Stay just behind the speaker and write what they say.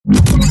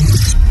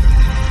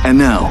And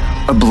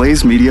now, a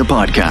Blaze Media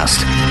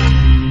podcast.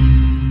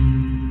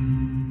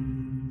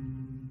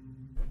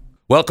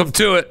 Welcome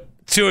to it,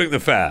 Chewing the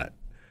Fat.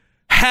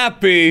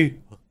 Happy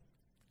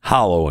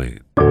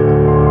Halloween.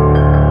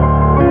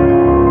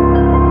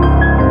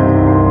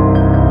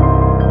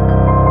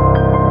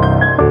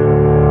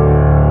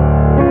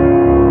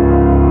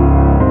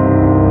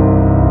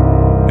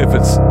 If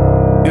it's,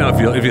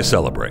 if you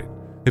celebrate.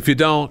 If you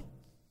don't,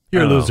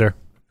 you're a loser. If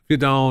you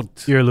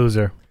don't, you're a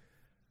loser.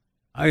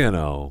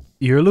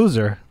 You're a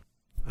loser.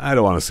 I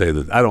don't want to say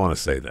that. I don't want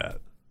to say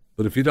that.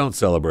 But if you don't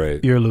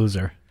celebrate, you're a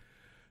loser.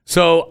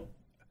 So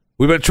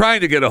we've been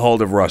trying to get a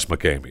hold of Russ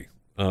McCamey,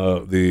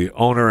 the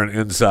owner and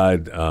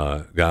inside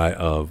guy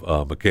of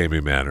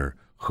McCamey Manor,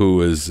 who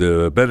has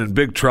been in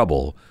big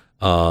trouble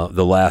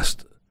the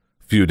last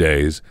few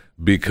days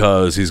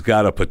because he's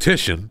got a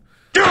petition.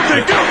 Guilty!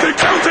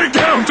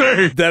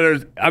 That are,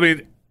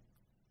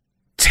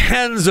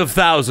 tens of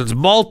thousands,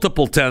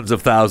 multiple tens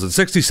of thousands,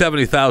 60,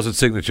 70,000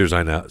 signatures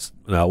I now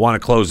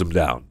want to close them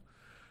down.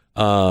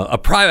 A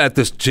private at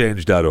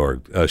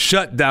thischange.org,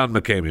 shut down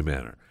McCamey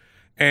Manor.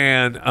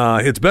 And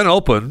it's been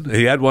open.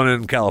 He had one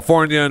in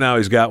California. Now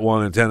he's got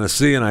one in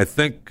Tennessee. And I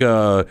think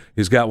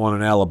he's got one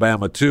in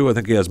Alabama, too. I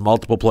think he has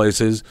multiple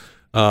places.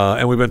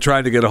 And we've been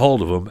trying to get a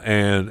hold of him.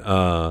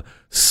 And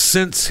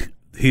since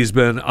he's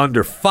been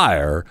under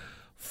fire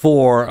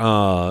for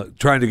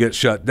trying to get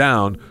shut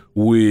down,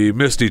 we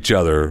missed each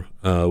other.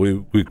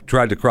 We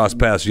tried to cross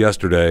paths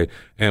yesterday,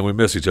 and we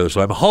missed each other.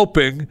 So I'm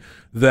hoping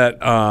that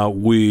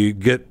we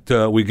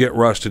get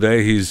Russ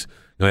today. He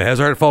has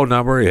our phone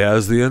number. He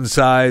has the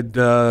inside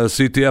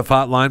CTF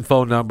hotline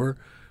phone number.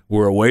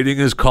 We're awaiting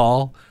his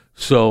call.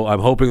 So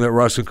I'm hoping that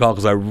Russ can call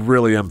because I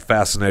really am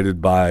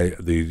fascinated by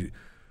the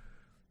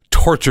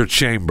torture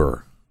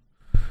chamber,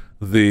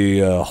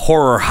 the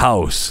horror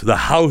house, the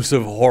house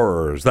of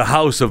horrors, the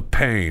house of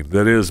pain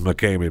that is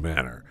McCamey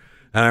Manor.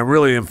 And I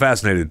really am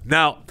fascinated.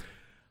 Now,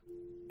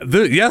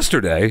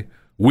 yesterday,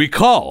 we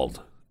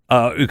called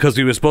because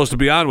he was supposed to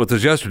be on with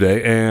us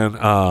yesterday, and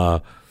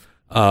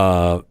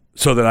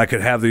so that I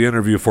could have the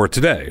interview for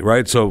today,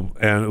 right? So,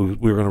 and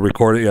we were going to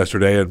record it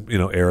yesterday and,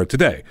 air it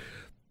today.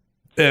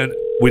 And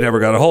we never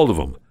got a hold of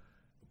him.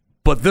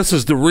 But this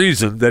is the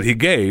reason that he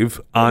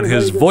gave on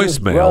his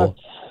voicemail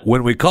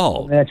when we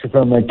called. Actually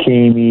from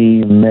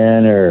McCamey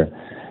Manor.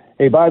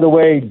 Hey, by the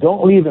way,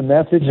 don't leave a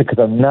message because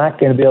I'm not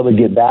going to be able to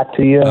get back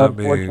to you,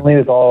 unfortunately,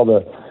 with all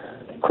the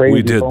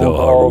crazy phone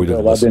calls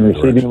that I've been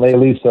receiving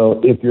lately. So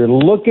if you're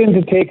looking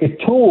to take a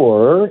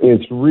tour,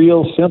 it's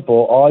real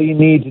simple. All you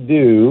need to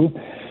do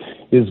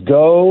is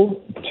go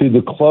to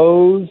the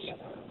closed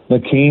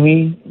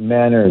McCamey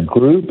Manor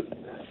group.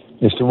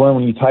 It's the one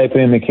when you type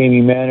in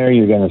McCamey Manor,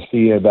 you're going to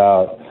see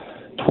about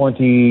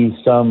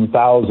 20-some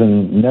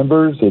thousand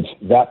members. It's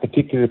that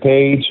particular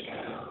page.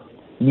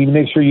 You need to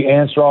make sure you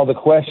answer all the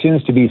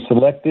questions to be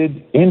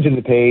selected into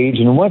the page.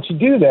 And once you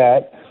do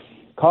that,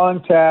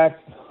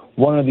 contact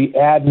one of the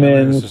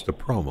admins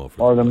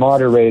or the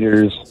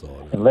moderators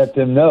and let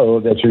them know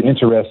that you're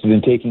interested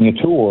in taking a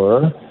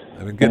tour.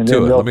 Get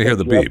to it. Let me hear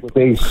the beep. With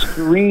a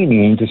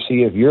screening to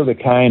see if you're the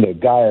kind of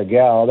guy or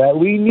gal that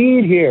we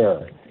need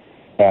here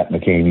at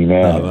McCamey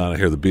Manor. I want to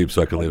hear the beep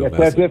so I can leave a message.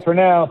 That's it for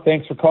now.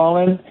 Thanks for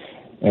calling,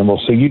 and we'll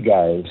see you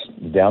guys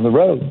down the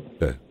road.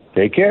 Okay.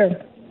 Take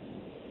care.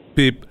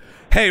 Beep.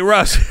 Hey,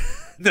 Russ.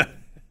 So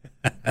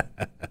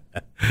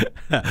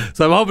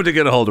I'm hoping to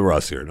get a hold of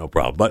Russ here, no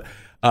problem. But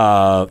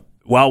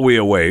while we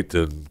await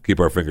and keep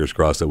our fingers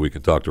crossed that we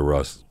can talk to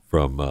Russ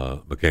from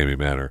McCamey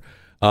Manor,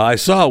 I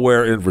saw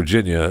where in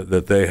Virginia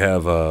that they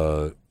have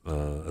a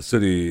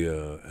city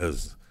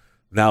has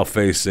now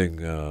facing,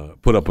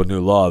 put up a new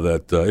law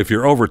that if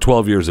you're over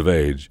 12 years of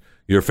age,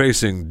 you're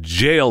facing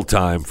jail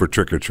time for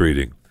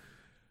trick-or-treating.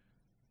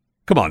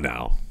 Come on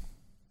now.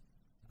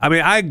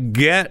 I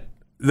get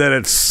that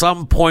at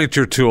some point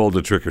you're too old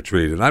to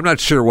trick-or-treat. And I'm not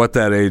sure what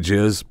that age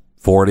is,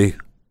 40,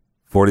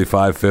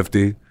 45,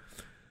 50.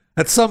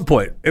 At some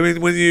point, when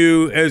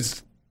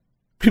as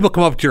people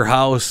come up to your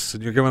house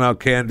and you're giving out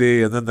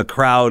candy and then the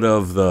crowd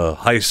of the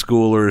high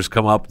schoolers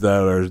come up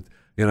that are,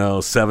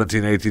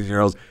 17,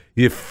 18-year-olds,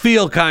 you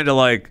feel kind of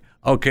like,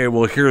 okay,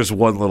 well, here's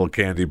one little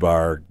candy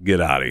bar. Get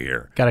out of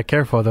here. Got to be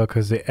careful, though,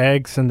 because the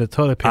eggs and the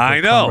toilet paper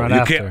I know. come right you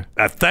after.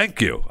 Can't.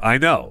 Thank you. I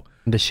know.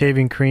 The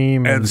shaving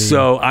cream. And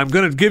so I'm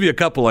going to give you a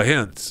couple of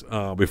hints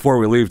before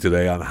we leave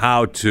today on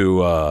how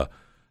to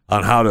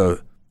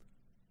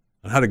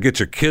get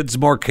your kids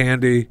more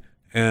candy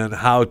and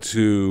how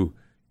to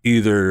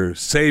either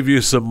save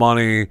you some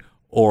money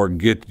or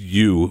get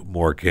you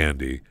more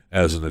candy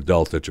as an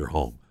adult at your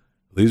home.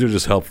 These are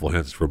just helpful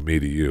hints from me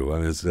to you.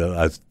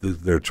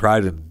 They're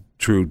tried and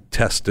true,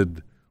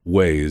 tested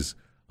ways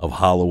of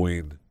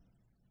Halloween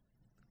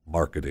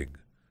marketing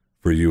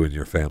for you and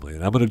your family.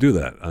 And I'm going to do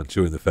that on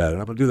Chewing the Fat, and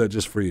I'm going to do that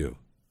just for you.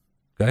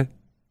 Okay?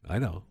 I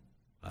know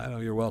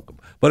you're welcome.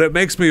 But it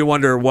makes me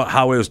wonder what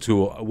is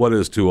too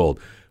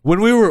old. When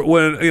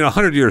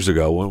 100 years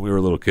ago, when we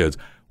were little kids,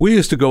 We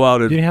used to go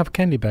out and you didn't have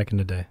candy back in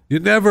the day. You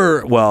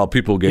never. Well,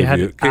 people gave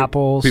you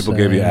apples. People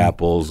gave you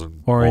apples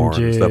and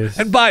oranges and stuff.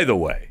 And by the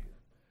way,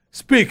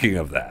 speaking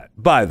of that,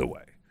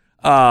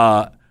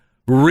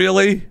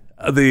 really,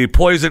 the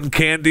poison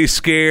candy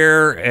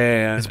scare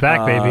and it's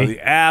back, baby. The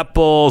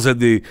apples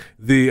and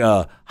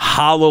the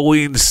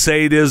Halloween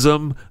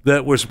sadism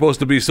that we're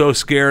supposed to be so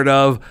scared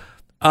of.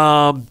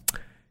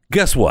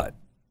 Guess what?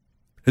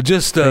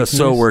 Just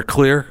so we're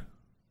clear,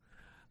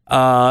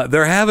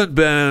 there haven't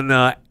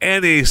been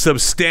any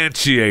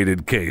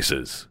substantiated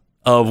cases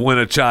of when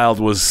a child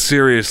was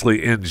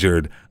seriously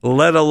injured,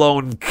 let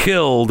alone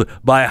killed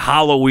by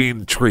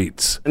Halloween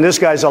treats. And this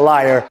guy's a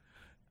liar.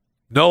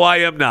 No, I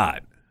am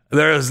not.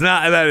 There is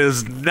not. That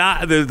is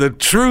not. The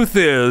truth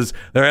is,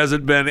 there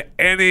hasn't been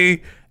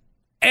any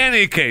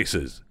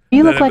cases.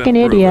 You look like an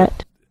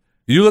idiot.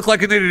 You look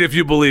like an idiot if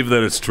you believe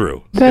that it's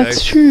true. Okay?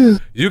 That's true.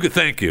 You could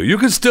thank you. You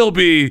can still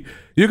be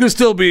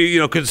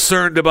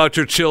concerned about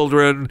your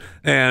children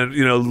and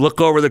look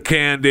over the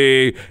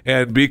candy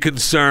and be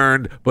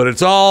concerned, but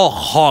it's all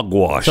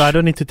hogwash. So I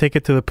don't need to take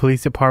it to the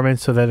police department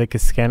so that they can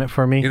scan it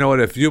for me. You know what?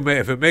 If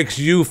it makes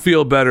you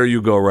feel better,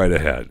 you go right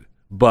ahead.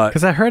 But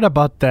because I heard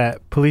about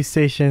that, police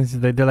stations,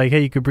 they're like, hey,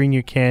 you could bring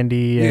your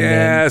candy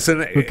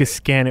and we could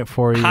scan it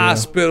for you.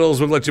 Hospitals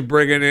would let you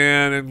bring it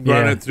in and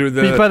run it through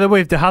the... By the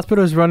way, if the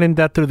hospital is running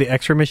that through the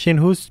X-ray machine,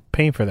 who's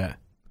paying for that?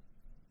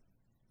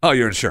 Oh,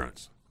 your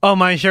insurance. Oh,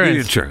 my insurance.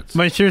 Your insurance.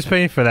 My insurance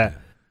paying for that.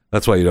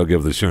 That's why you don't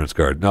give the insurance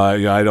card. No,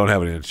 I don't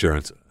have any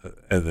insurance,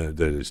 and then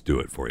they just do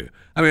it for you.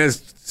 I mean,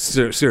 it's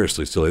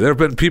seriously silly. There have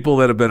been people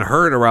that have been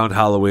hurt around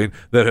Halloween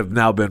that have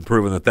now been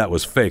proven that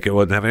was fake. It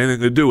wouldn't have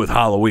anything to do with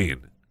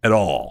Halloween at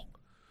all.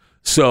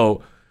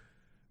 So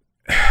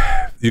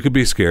you could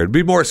be scared.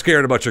 Be more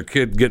scared about your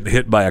kid getting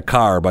hit by a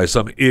car by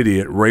some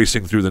idiot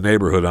racing through the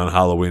neighborhood on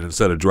Halloween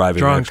instead of driving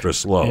drunk. Extra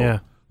slow. Yeah.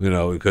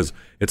 Because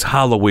it's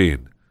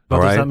Halloween.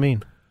 What does that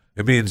mean?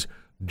 It means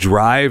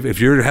drive. If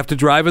you have to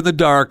drive in the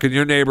dark in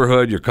your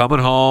neighborhood, you're coming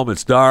home,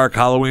 it's dark,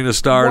 Halloween has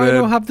started. Why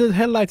don't have the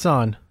headlights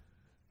on?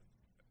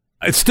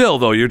 It's still,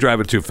 though, you're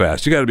driving too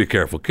fast. You got to be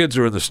careful. Kids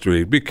are in the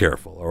street. Be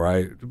careful, all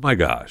right? My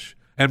gosh.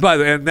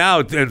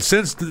 And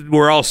since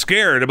we're all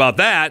scared about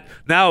that,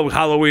 now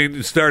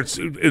Halloween starts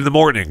in the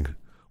morning.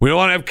 We don't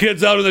want to have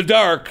kids out in the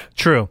dark.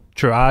 True.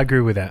 I agree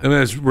with that. I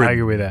mean, it's ridiculous. I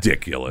agree with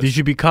that. You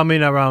should be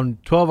coming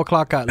around 12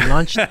 o'clock at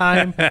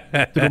lunchtime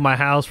through my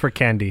house for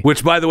candy.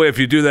 Which, by the way, if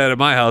you do that at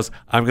my house,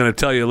 I'm going to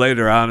tell you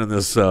later on in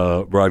this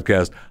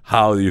broadcast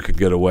how you can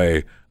get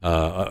away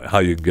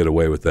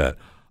with that.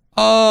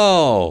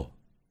 Oh,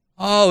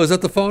 is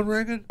that the phone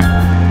ringing?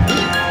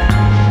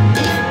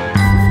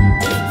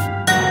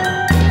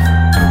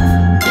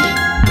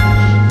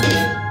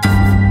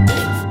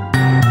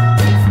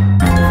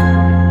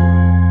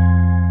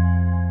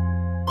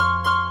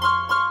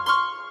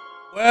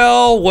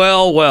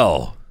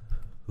 Well.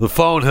 The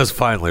phone has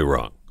finally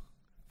rung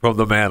from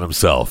the man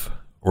himself,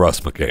 Russ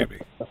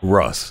McCamey.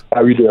 Russ.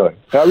 How are you doing?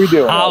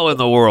 How in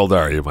the world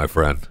are you, my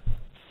friend?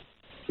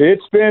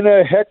 It's been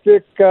a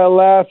hectic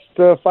last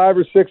 5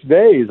 or 6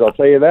 days, I'll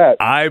tell you that.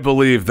 I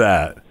believe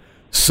that.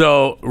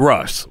 So,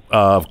 Russ,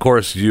 of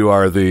course, you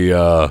are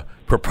the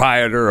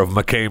proprietor of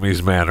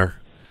McCamey's Manor,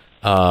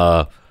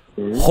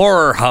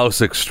 horror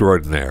house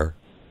extraordinaire.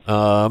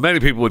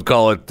 Many people would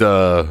call it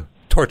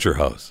torture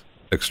house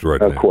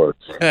extraordinaire.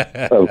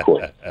 Of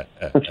course.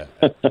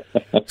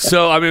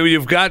 So, I mean,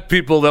 you've got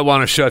people that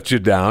want to shut you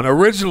down.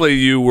 Originally,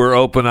 you were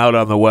open out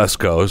on the West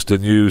Coast,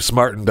 and you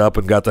smartened up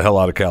and got the hell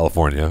out of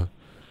California.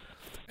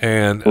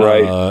 And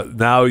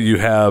now you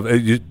have.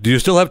 Do you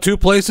still have 2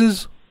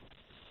 places?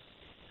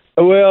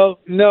 Well,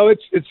 no,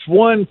 it's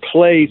one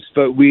place,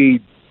 but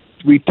we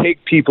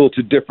take people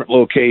to different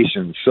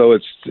locations. So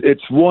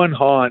it's one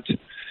haunt,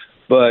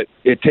 but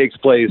it takes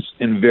place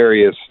in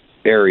various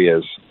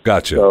areas.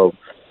 Gotcha. So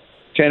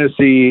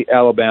Tennessee,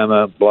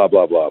 Alabama, blah,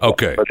 blah, blah.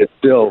 Okay. But it's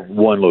still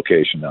one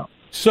location now.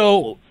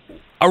 So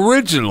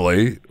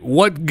originally,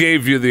 what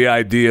gave you the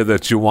idea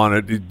that you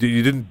wanted?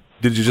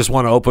 Did you just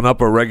want to open up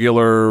a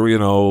regular,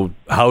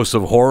 House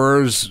of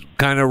Horrors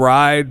kind of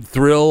ride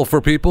thrill for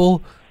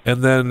people?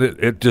 And then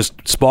it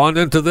just spawned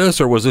into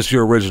this, or was this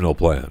your original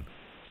plan?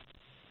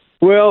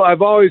 Well,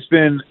 I've always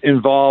been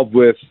involved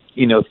with,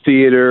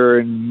 theater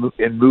and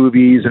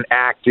movies and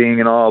acting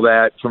and all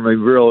that from a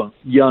real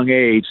young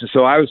age. And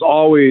so I was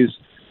always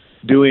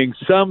doing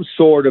some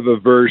sort of a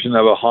version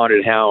of a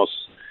haunted house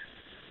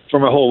for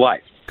my whole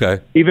life.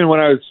 Okay. Even when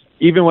I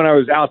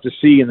was out to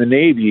sea in the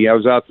Navy, I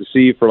was out to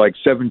sea for like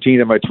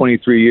 17 of my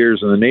 23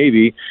 years in the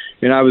Navy,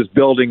 and I was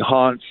building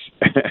haunts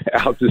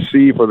out to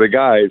sea for the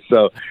guys.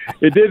 So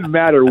it didn't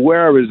matter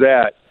where I was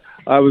at.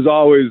 I was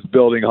always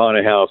building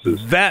haunted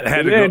houses. That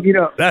had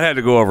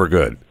to go over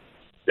good.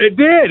 It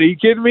did. Are you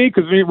kidding me?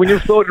 Because when you're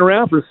floating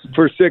around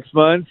for 6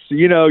 months,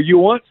 you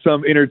want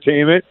some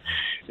entertainment.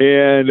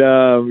 And,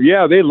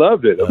 they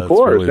loved it, of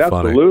course. Really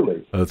absolutely.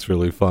 Funny. That's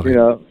really funny.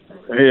 Yeah,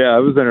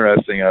 it was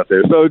interesting out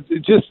there. So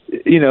it just,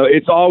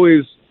 it's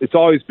always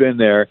been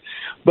there.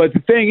 But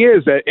the thing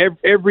is that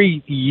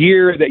every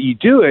year that you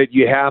do it,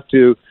 you have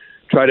to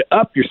try to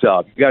up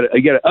yourself. You got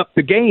to up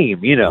the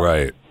game,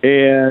 Right.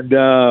 And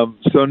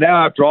so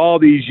now after all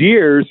these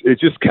years, it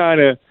just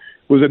kind of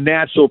was a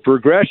natural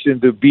progression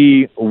to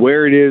be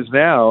where it is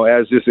now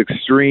as this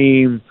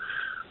extreme,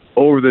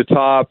 over the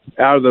top,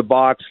 out of the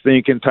box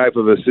thinking type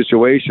of a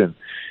situation.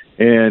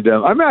 And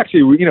I'm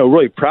actually,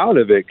 really proud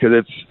of it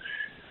because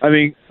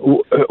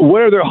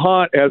what other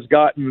haunt has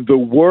gotten the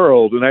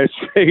world, and I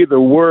say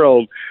the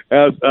world,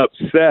 as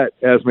upset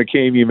as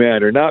McCamey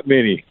Manor? Not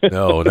many.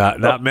 No,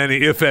 not many,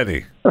 if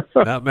any.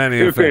 Not many,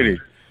 if any.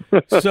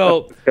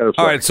 So,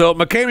 all right. So,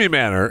 McCamey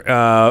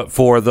Manor,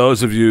 for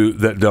those of you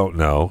that don't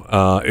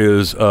know,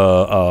 is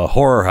a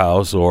horror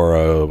house or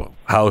a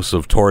house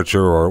of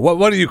torture, or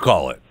what do you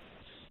call it?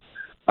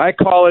 I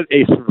call it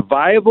a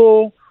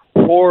survival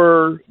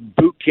horror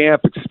boot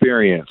camp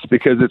experience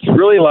because it's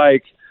really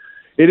like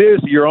it is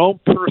your own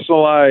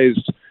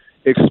personalized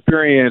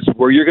experience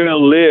where you're going to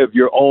live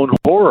your own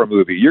horror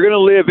movie. You're going to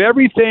live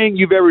everything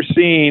you've ever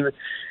seen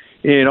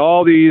in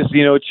all these,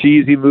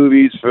 cheesy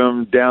movies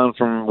from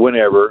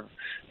whenever,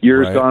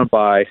 years gone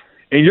by,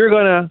 and you're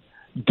going to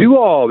do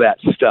all that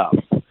stuff,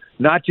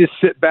 not just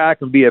sit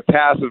back and be a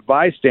passive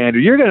bystander.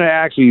 You're going to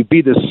actually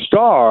be the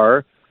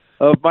star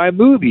of my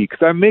movie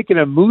because I'm making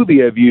a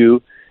movie of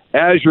you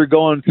as you're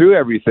going through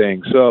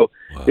everything. So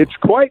It's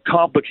quite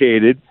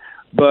complicated,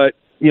 but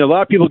a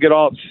lot of people get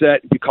all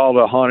upset if you call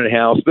it a haunted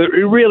house, but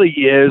it really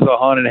is a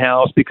haunted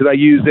house because I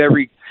use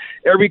every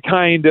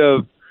kind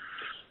of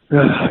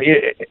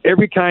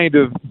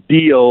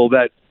deal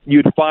that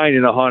you'd find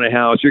in a haunted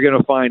house. You're going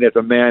to find at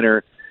the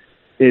Manor.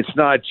 It's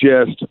not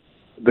just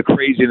the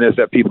craziness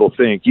that people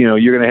think.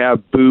 You're going to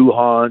have boo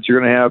haunts. You're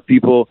going to have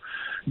people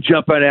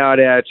jumping out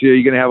at you.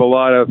 You're going to have a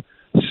lot of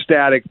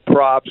static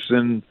props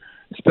and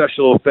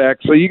special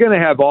effects. So you're going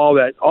to have all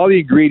the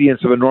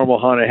ingredients of a normal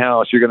haunted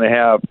house you're going to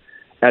have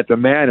at the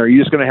Manor.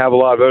 You're just going to have a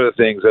lot of other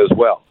things as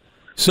well.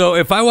 So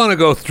if I want to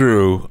go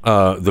through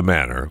the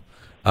Manor,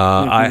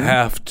 I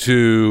have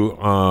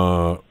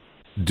to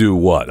do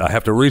what? I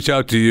have to reach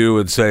out to you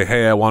and say,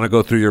 hey, I want to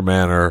go through your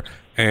Manor,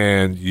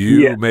 and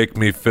you make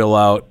me fill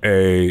out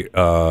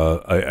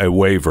a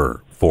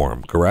waiver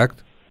form,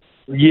 correct?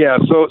 Yeah,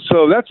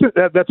 so that's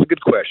a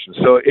good question.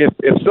 So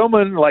if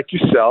someone like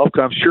yourself,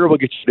 I'm sure we'll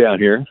get you down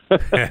here,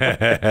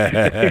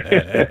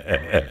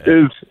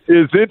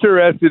 is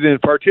interested in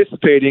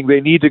participating, they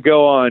need to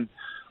go on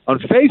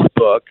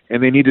Facebook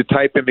and they need to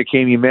type in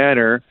McCamey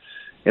Manor,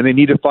 and they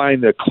need to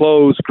find the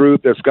closed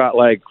group that's got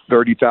like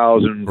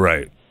 30,000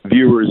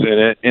 viewers in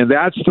it, and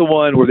that's the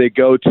one where they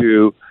go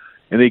to,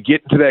 and they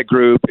get into that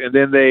group, and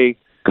then they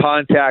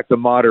contact the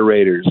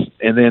moderators,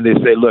 and then they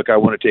say, look, I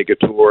want to take a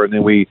tour, and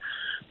then we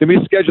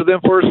schedule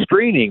them for a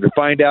screening to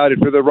find out if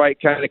they're the right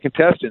kind of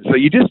contestant. So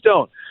you just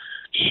don't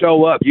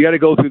show up. You got to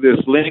go through this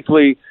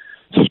lengthy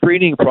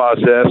screening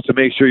process to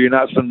make sure you're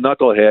not some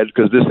knucklehead,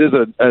 because this is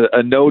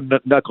a no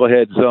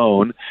knucklehead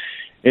zone.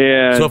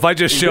 And so if I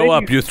just show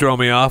up, you throw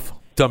me off?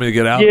 Tell me to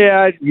get out?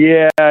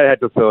 Yeah, I had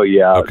to throw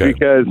you out. Okay.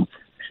 Because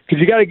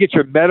you got to get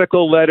your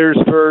medical letters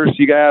first.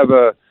 You got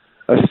to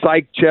have a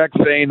psych check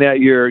saying that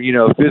you're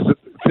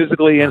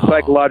physically and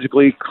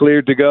psychologically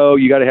cleared to go.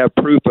 You got to have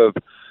proof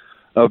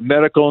of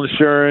medical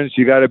insurance.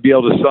 You got to be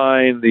able to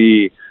sign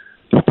the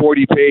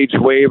 40-page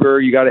waiver.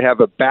 You got to have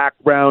a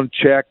background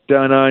check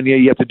done on you.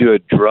 You have to do a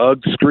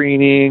drug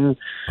screening.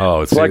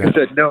 Oh, it's like I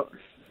said, no.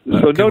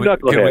 So no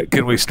knucklehead.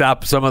 Can we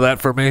stop some of that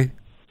for me?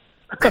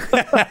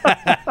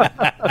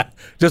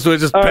 just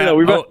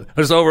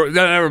over.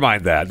 Never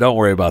mind that. Don't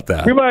worry about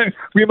that. We might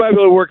be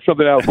able to work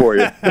something out for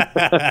you.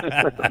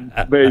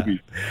 Maybe.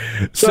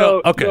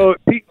 So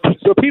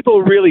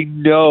people really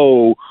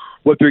know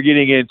what they're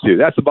getting into.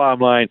 That's the bottom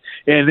line.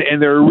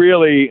 And they're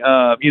really,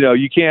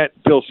 you can't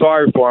feel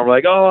sorry for them.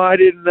 Like, oh, I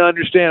didn't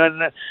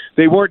understand.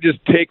 They weren't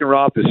just taking her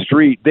off the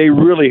street. They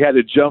really had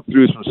to jump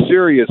through some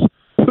serious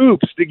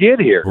hoops to get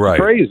here. Right.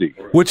 Crazy.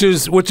 Which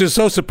is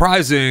so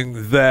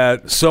surprising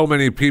that so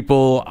many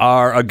people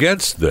are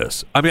against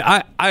this. I mean,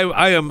 I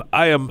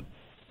am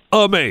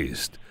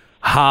amazed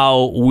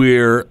how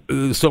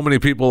so many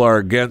people are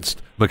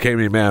against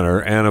McCamey Manor,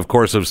 and of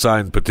course have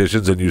signed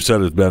petitions, and you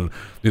said it's been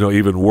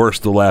even worse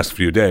the last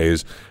few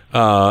days.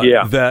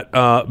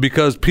 That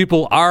because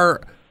people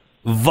are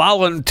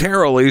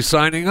voluntarily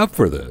signing up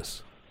for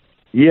this.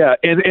 Yeah,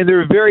 and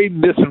they're very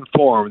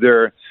misinformed.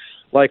 They're,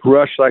 like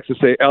Rush likes to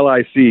say,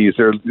 LICs.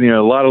 There are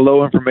a lot of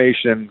low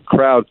information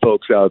crowd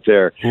folks out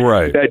there,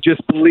 right? That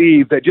just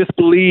believe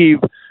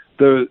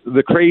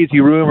the crazy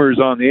rumors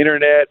on the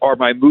internet are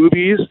my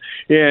movies.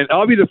 And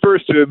I'll be the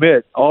first to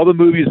admit, all the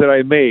movies that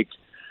I make,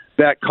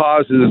 that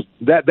causes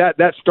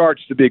that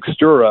starts the big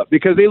stir up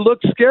because they look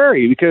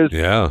scary. Because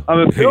I'm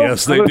a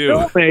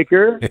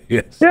filmmaker.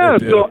 Yes, yeah,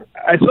 so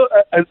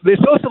they're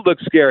supposed to look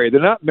scary. They're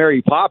not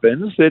Mary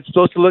Poppins. It's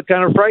supposed to look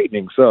kind of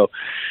frightening. So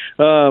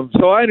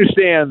I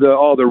understand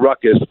all the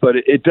ruckus, but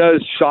it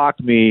does shock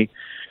me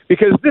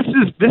because this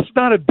is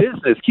not a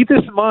business. Keep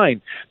this in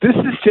mind. This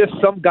is just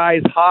some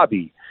guy's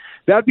hobby.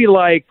 That'd be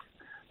like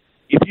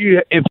if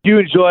you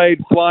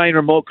enjoyed flying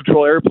remote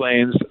control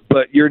airplanes,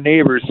 but your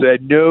neighbors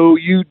said, no,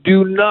 you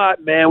do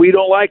not, man. We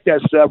don't like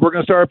that stuff. We're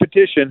going to start a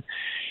petition.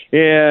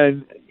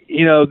 And,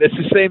 it's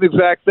the same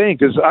exact thing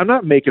because I'm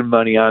not making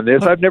money on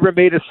this. I've never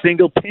made a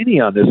single penny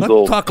on this.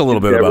 Let's talk a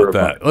little bit about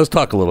that. Let's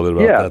talk a little bit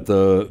about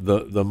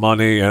that. The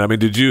money. And I mean,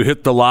 did you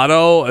hit the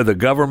lotto? The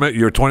government,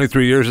 you're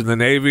 23 years in the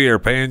Navy, are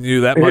paying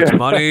you that much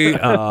money?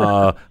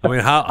 I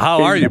mean,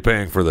 how are you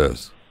paying for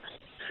this?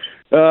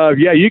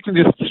 You can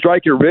just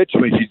strike it rich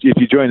if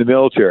you join the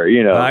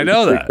military. I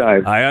know that.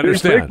 Time. I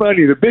understand.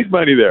 The big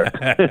money there.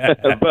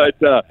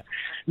 But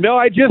no,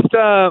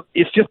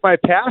 it's just my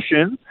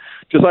passion.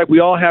 Just like we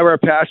all have our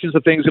passions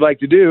of things we like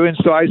to do. And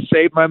so I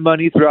saved my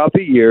money throughout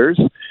the years.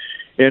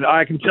 And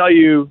I can tell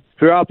you,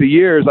 throughout the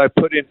years, I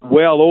put in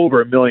well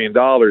over $1 million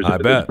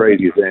into this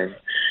crazy thing.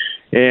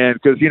 And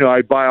because,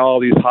 I buy all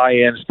these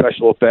high-end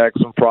special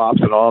effects and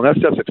props and all, and that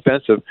stuff's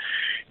expensive.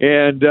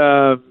 And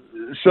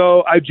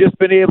so I've just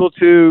been able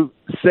to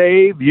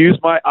save, use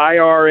my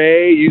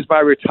IRA, use my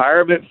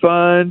retirement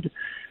fund.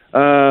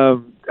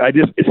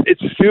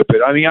 It's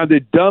stupid. I mean, I'm the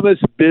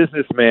dumbest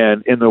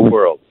businessman in the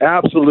world.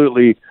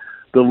 Absolutely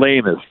the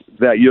lamest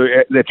that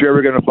you're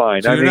ever going to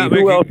find. So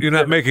you're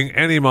not making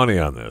any money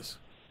on this.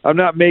 I'm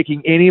not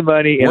making any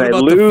money, and what about I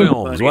lose the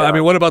films? Money. I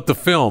mean, what about the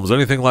films?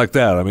 Anything like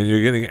that? I mean,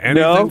 you're getting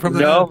anything from that?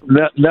 No,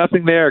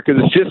 nothing there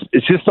because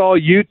it's just all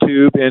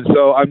YouTube, and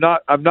so I'm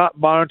not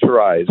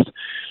monetized.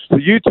 So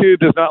YouTube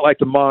does not like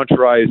to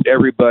monetize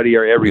everybody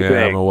or everything.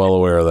 Yeah, I'm well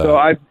aware of that.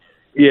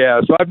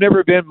 So I've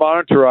never been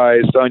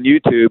monetized on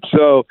YouTube.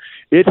 So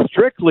it's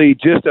strictly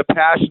just a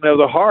passion of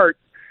the heart.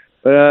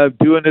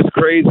 Doing this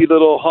crazy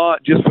little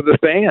haunt just for the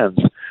fans.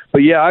 But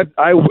yeah,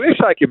 I wish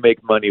I could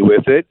make money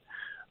with it.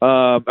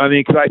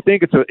 Because I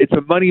think it's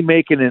a money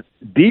making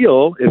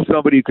deal if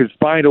somebody could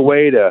find a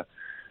way to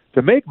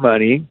make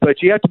money.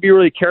 But you have to be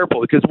really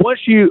careful because once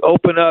you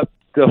open up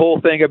the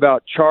whole thing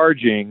about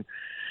charging,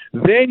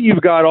 then you've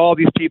got all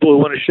these people who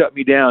want to shut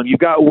me down. You've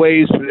got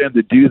ways for them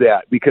to do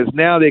that because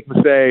now they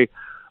can say,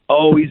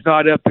 oh, he's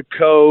not up to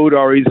code,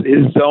 or his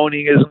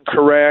zoning isn't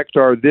correct,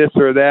 or this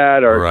or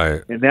that,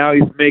 and now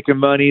he's making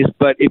money.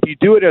 But if you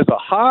do it as a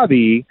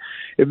hobby,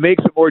 it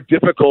makes it more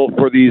difficult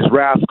for these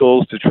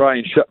rascals to try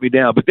and shut me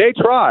down. But they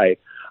try.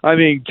 I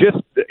mean, just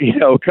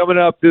coming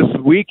up this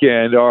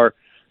weekend or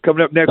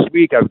coming up next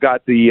week, I've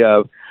got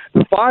the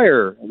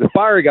fire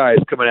guys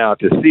coming out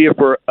to see if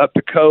we're up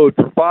to code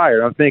for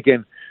fire. I'm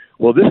thinking,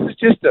 well, this is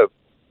just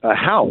a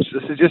house.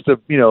 This is just a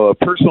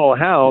personal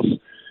house.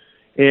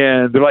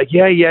 And they're like,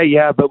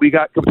 yeah, but we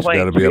got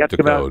complaints. We have to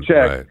come out and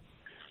check.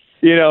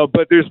 Right.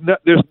 But they're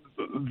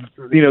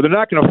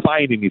not going to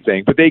find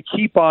anything. But they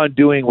keep on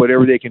doing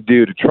whatever they can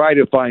do to try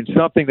to find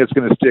something that's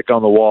going to stick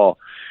on the wall.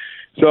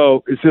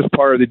 So it's just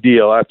part of the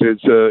deal.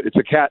 It's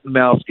a cat and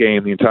mouse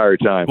game the entire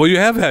time. Well, you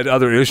have had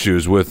other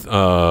issues with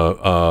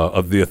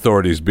of the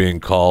authorities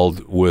being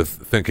called with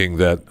thinking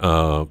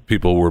that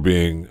people were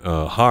being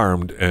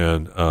harmed,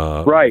 and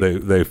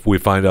we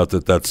find out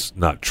that that's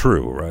not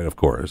true. Right? Of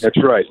course.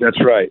 That's right.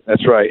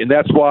 And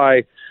that's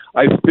why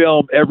I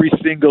film every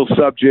single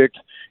subject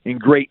in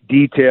great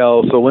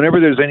detail. So whenever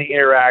there's any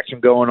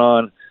interaction going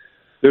on,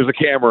 there's a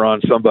camera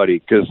on somebody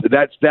because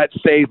that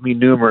saved me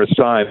numerous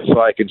times.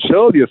 So I can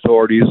show the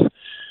authorities.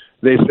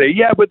 They say,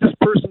 yeah, but this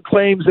person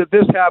claims that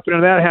this happened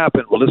and that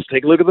happened. Well, let's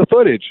take a look at the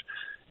footage.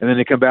 And then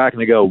they come back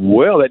and they go,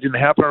 well, that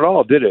didn't happen at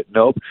all, did it?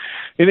 Nope.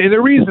 And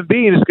the reason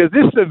being is because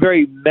this is a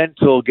very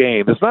mental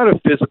game. It's not a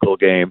physical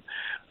game.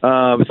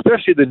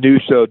 Especially the new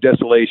show,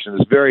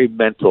 Desolation, is very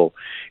mental.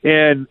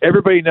 And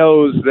everybody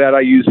knows that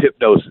I use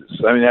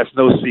hypnosis. I mean, that's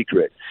no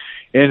secret.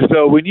 And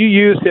so when you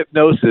use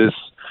hypnosis,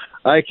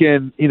 I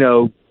can,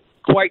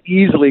 quite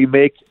easily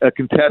make a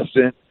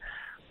contestant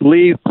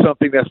believe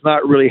something that's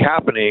not really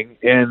happening,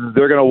 and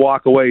they're going to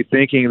walk away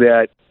thinking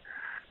that,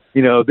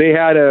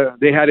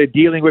 they had a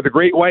dealing with a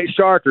great white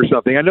shark or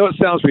something. I know it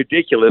sounds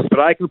ridiculous, but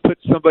I can put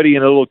somebody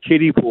in a little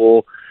kiddie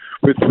pool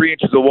with 3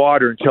 inches of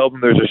water and tell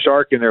them there's a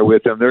shark in there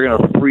with them. They're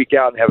going to freak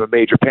out and have a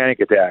major panic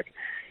attack.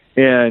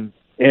 And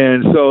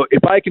so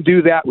if I can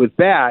do that with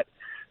that,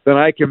 then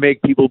I can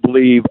make people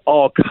believe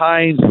all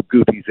kinds of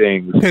goofy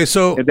things. Okay,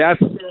 so and that's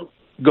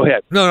go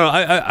ahead. No,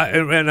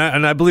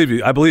 I believe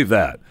you. I believe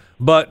that.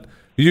 But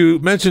you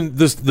mentioned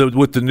this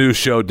with the new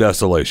show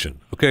Desolation.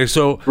 Okay,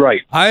 so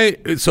right.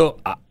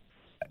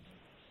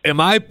 Am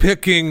I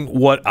picking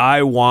what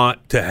I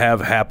want to have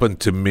happen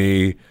to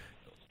me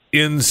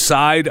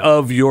inside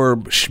of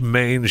your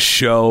main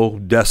show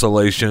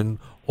Desolation,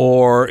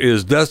 or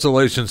is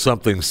Desolation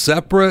something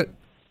separate?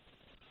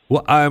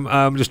 Well,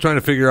 I'm just trying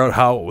to figure out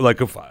how. Like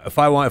if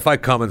I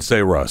come and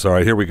say, Russ, all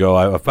right, here we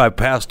go. If I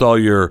passed all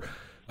your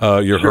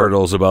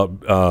hurdles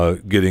about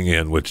getting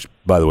in, which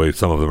by the way,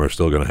 some of them are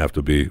still going to have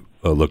to be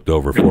looked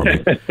over for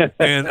me,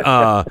 and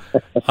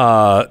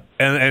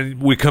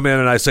we come in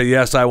and I say,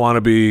 yes, I want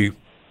to be,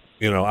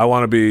 I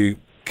want to be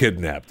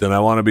kidnapped and I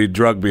want to be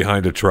drugged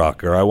behind a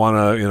truck, or I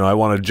want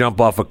to jump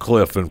off a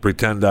cliff and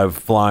pretend I'm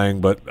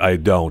flying but I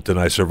don't and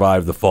I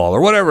survive the fall,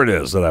 or whatever it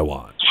is that I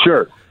want.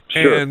 Sure.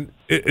 And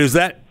is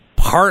that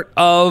part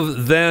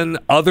of then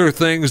other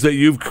things that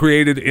you've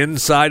created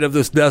inside of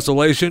this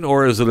desolation,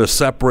 or is it a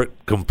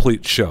separate,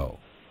 complete show?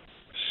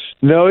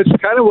 No, it's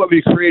kind of what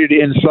we created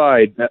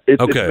inside.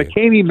 It's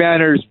McKamey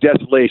Manor's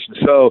Desolation.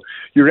 So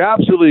you're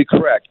absolutely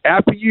correct.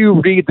 After you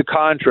read the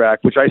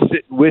contract, which I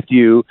sit with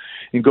you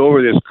and go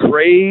over this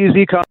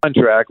crazy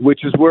contract,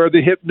 which is where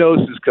the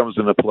hypnosis comes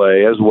into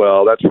play as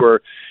well. That's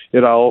where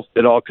it all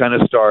kind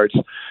of starts.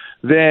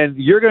 Then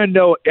you're going to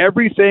know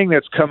everything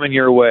that's coming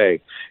your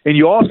way. And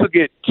you also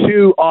get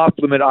 2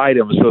 off-limit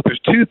items. So if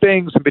there's 2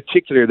 things in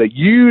particular that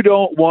you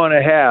don't want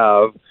to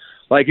have,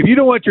 like if you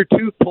don't want your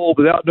tooth pulled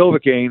without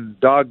Novocaine,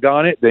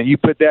 doggone it, then you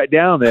put that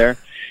down there,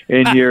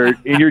 and your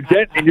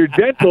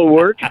dental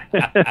work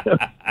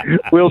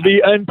will be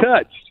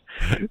untouched.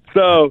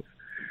 And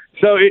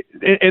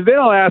then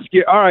I'll ask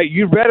you, all right,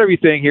 you've read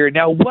everything here.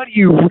 Now, what do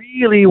you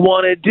really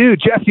want to do?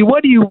 Jesse,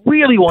 what do you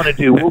really want to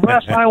do? Well,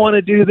 Russ, I want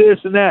to do this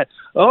and that.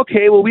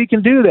 Okay, well, we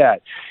can do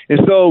that.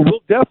 And so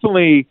we'll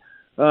definitely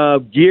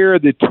gear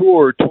the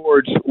tour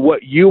towards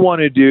what you want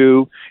to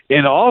do,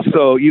 and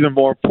also, even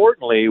more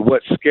importantly,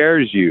 what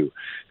scares you.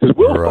 Because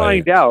we'll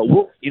find out.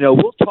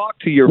 We'll talk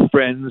to your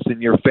friends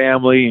and your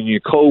family and your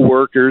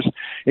coworkers,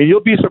 and you'll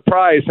be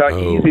surprised how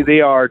easy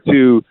they are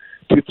to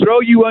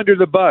throw you under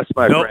the bus,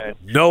 my friend.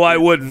 No, I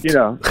wouldn't.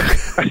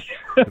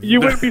 You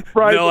wouldn't be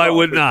surprised. No, I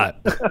would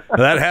not.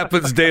 That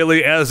happens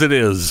daily as it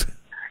is.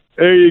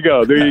 There you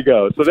go.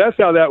 So that's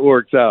how that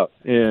works out.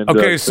 And, all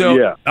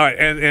right,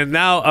 and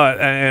now,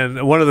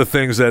 and one of the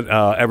things that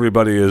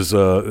everybody is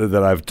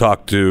that I've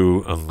talked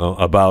to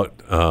about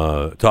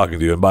talking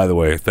to you, and by the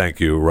way, thank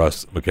you,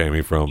 Russ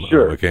McKamey from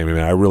McKamey Man.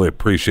 I really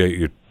appreciate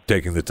you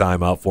taking the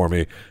time out for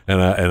me,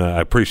 and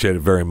I appreciate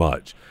it very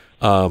much.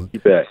 You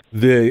bet.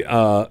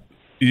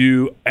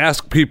 You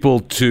ask people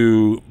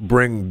to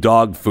bring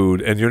dog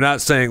food, and you're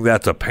not saying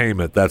that's a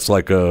payment. That's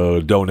like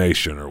a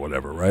donation or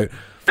whatever, right?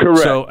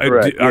 Correct. So,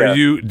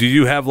 do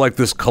you have like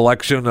this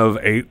collection of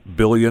 8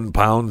 billion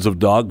pounds of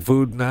dog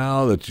food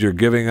now that you're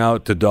giving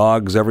out to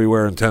dogs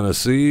everywhere in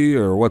Tennessee,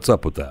 or what's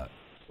up with that?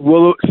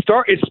 Well,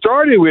 it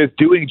started with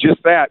doing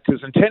just that,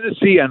 because in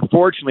Tennessee,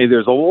 unfortunately,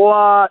 there's a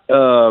lot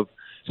of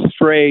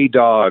stray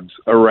dogs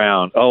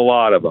around, a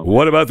lot of them.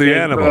 What about the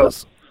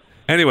animals?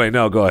 Anyway,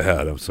 no, go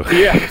ahead. I'm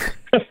sorry. Yeah.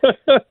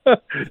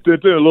 Doing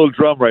a little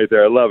drum right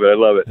there. I love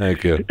it.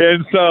 Thank you.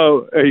 And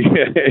so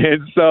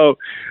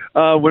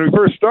when we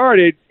first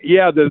started,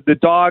 the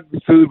dog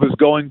food was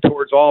going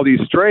towards all these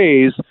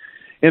strays,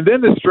 and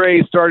then the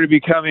strays started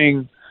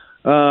becoming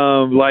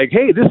like,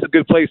 hey, this is a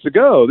good place to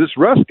go. This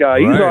Russ guy,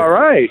 he's all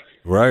right.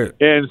 Right.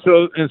 And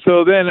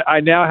so then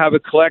I now have a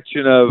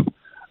collection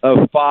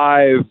of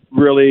 5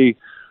 really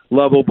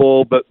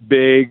lovable but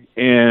big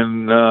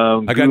and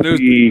I got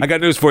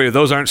news for you.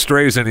 Those aren't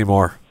strays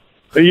anymore.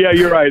 Yeah,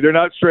 you're right. They're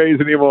not strays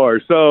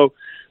anymore. So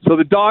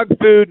the dog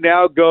food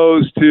now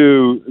goes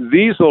to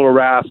these little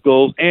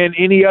rascals and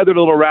any other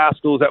little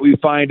rascals that we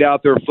find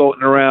out there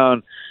floating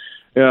around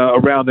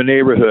the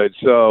neighborhood.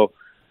 So,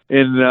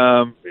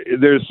 and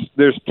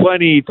there's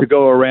plenty to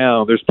go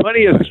around. There's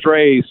plenty of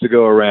strays to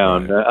go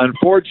around.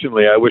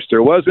 Unfortunately, I wish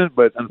there wasn't,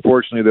 but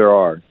unfortunately there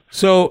are.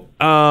 So,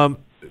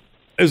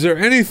 is there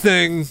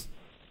anything?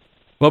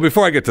 Well,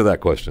 before I get to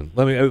that question,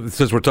 let me,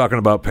 since we're talking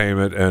about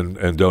payment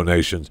and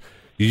donations,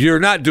 you're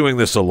not doing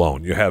this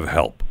alone. You have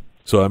help.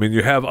 So, I mean,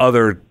 you have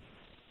other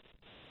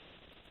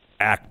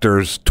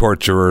actors,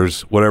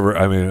 torturers, whatever.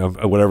 I mean,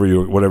 whatever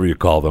you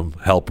call them,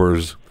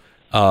 helpers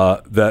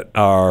that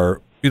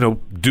are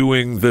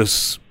doing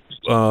this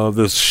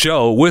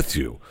show with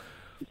you.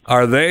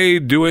 Are they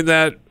doing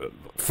that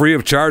free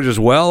of charge as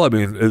well? I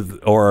mean,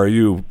 or are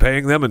you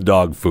paying them in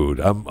dog food?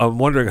 I'm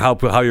wondering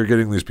how you're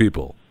getting these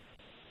people.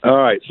 All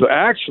right. So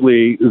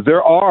actually,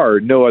 there are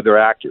no other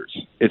actors.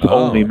 It's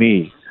only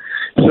me.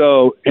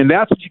 So, and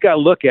that's what you got to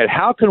look at.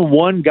 How can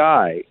one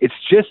guy, it's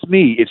just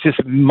me, it's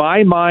just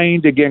my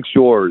mind against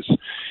yours.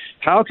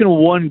 How can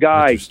one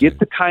guy get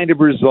the kind of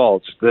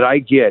results that I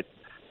get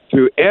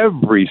through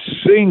every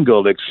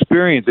single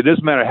experience? It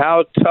doesn't matter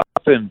how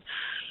tough and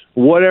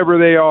whatever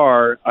they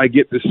are, I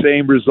get the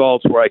same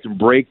results where I can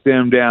break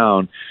them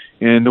down.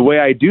 And the way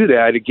I do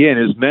that, again,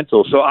 is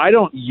mental. So I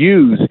don't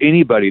use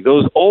anybody.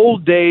 Those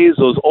old days,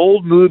 those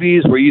old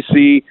movies where you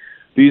see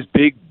these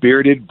big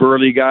bearded,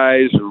 burly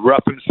guys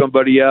roughing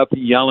somebody up,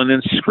 yelling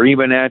and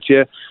screaming at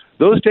you,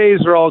 those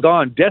days are all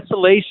gone.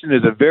 Desolation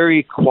is a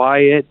very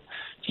quiet,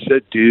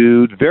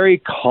 subdued, very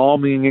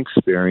calming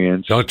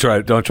experience. Don't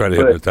try to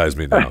hypnotize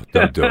me now.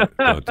 Don't do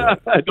it.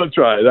 Don't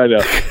try it. I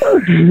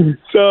know.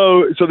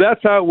 So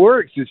that's how it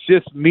works. It's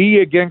just me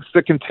against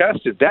the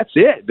contestant. That's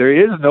it. There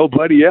is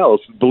nobody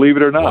else, believe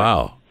it or not.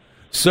 Wow.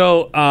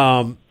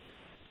 So,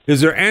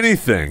 is there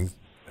anything?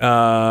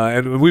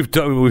 And we've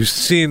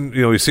seen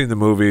the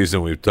movies,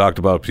 and we've talked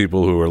about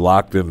people who are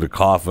locked into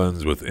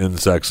coffins with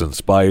insects and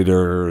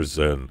spiders,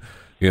 and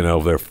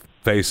their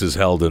faces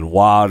held in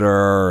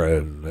water,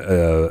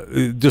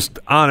 and just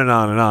on and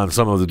on and on.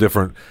 Some of the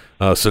different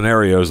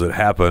scenarios that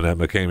happen at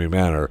McKamey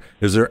Manor.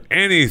 Is there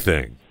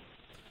anything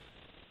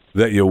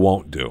that you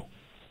won't do?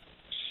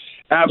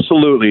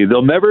 Absolutely.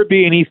 There'll never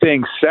be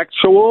anything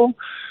sexual.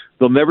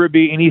 There'll never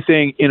be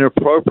anything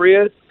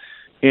inappropriate.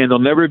 And there'll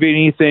never be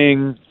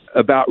anything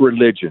about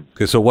religion.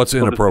 Okay, so what's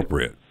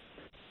inappropriate?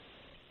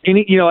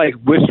 Like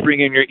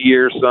whispering in your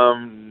ear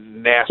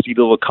some nasty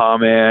little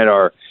comment,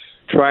 or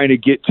trying to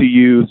get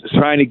you to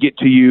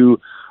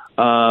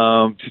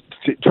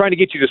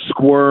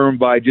squirm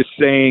by just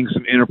saying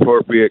some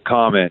inappropriate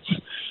comments.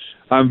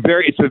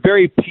 It's a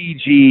very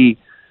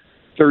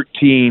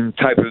PG-13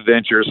 type of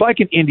adventure. It's like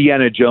an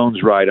Indiana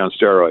Jones ride on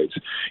steroids.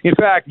 In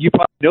fact, you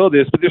probably know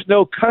this, but there's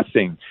no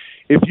cussing.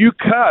 If you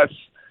cuss,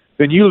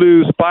 then you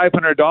lose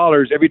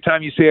 $500 every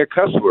time you say a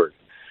cuss word,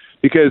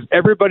 because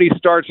everybody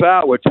starts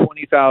out with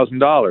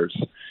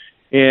 $20,000,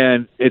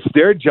 and it's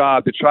their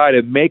job to try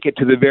to make it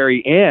to the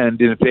very end.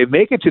 And if they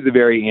make it to the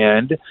very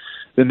end,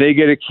 then they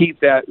get to keep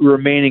that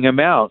remaining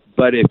amount.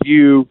 But if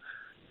you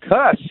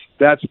cuss,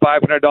 that's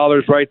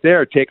 $500 right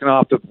there, taken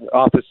off the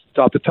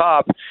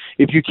top.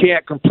 If you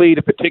can't complete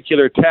a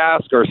particular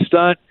task or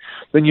stunt,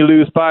 then you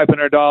lose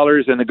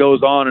 $500, and it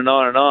goes on and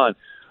on and on.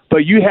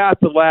 But you have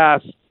to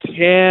last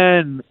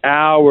 10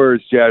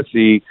 hours,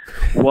 Jesse,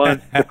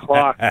 once the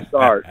clock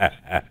starts.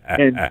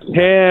 And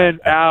 10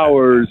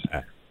 hours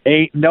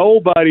ain't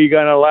nobody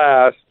gonna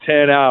last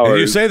 10 hours. And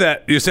you say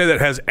that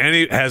has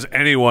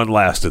anyone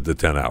lasted the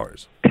 10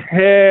 hours?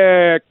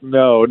 Heck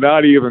no,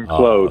 not even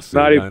close. See,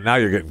 now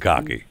you're getting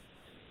cocky.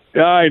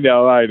 I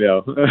know.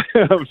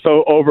 I'm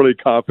so overly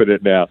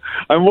confident now.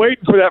 I'm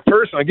waiting for that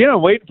person. Again,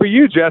 I'm waiting for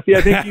you, Jesse.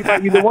 I think you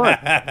might be the one.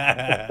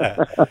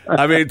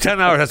 I mean,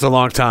 10 hours, that's a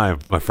long time,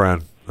 my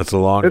friend. That's a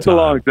long time. It's a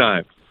long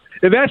time.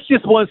 And that's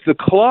just once the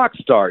clock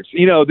starts.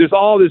 There's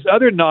all this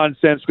other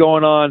nonsense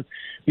going on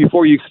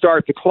before you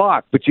start the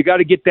clock. But you got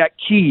to get that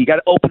key. You got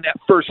to open that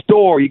first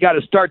door. You got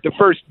to start the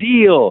first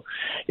deal.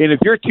 And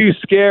if you're too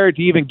scared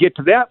to even get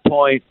to that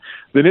point,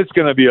 then it's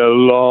going to be a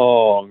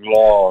long,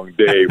 long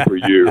day for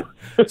you.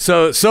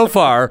 So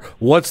far,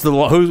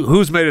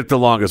 who's made it the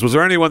longest? Was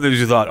there anyone that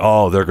you thought,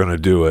 oh, they're going to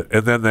do it,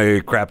 and then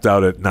they crapped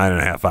out at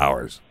 9.5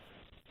 hours?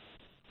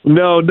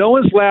 No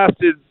one's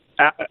lasted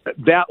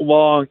that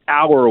long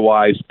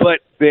hour-wise, but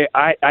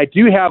I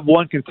do have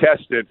one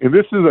contestant, and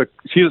this is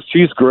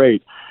she's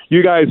great.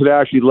 You guys would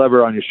actually love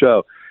her on your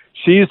show.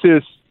 She's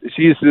this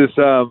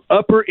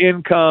upper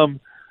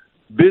income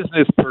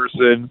business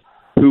person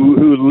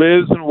who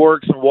lives and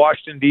works in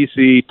Washington,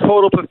 D.C.,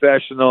 total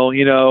professional,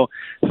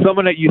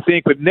 someone that you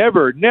think would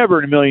never in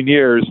a million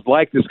years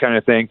like this kind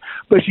of thing.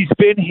 But she's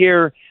been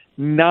here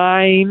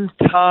 9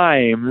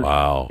 times.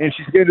 Wow. And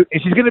she's going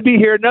to be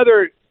here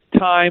another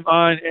time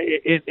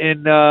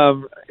in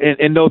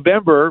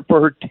November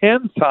for her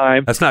 10th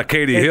time. That's not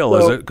Katie Hill,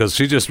 is it? Because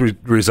she just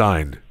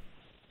resigned.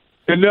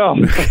 No.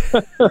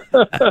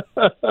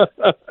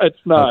 It's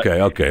not.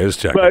 Okay, let's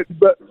check.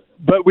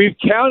 But we've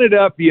counted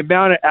up the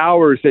amount of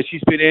hours that she's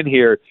been in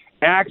here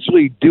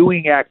actually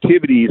doing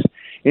activities,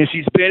 and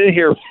she's been in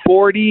here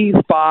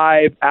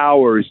 45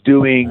 hours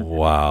doing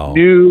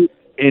new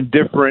and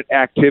different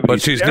activities.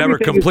 But she's never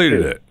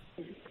completed it.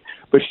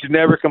 But she's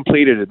never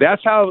completed it.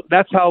 That's how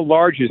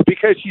large it is,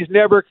 because she's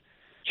never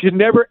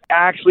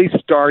actually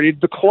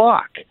started the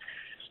clock.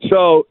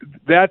 So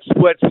that's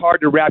what's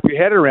hard to wrap your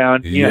head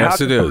around. Yes,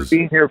 it is.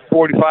 Being here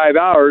 45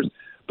 hours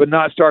but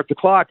not start the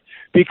clock,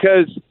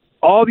 because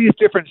all these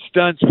different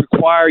stunts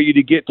require you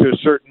to get to a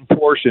certain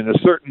portion, a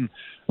certain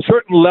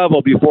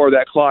level before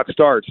that clock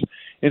starts.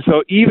 And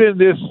so even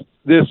this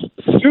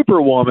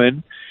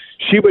superwoman,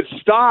 she would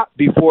stop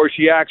before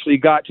she actually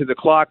got to the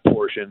clock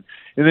portion.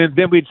 And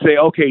then we'd say,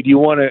 okay, do you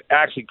want to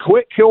actually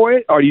quit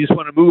it, or do you just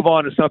want to move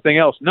on to something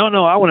else?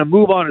 No, I want to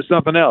move on to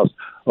something else.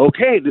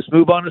 Okay, let's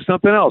move on to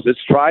something else.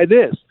 Let's try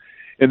this.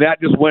 And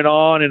that just went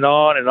on and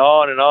on and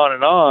on and on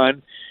and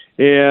on.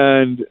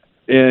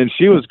 And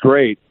she was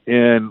great.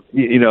 And,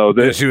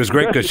 she was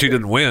great because she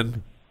didn't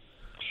win.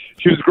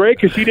 She was great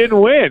because she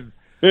didn't win.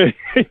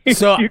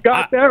 So you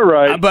got that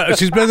right. But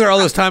she's been there all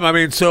this time. I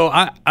mean, so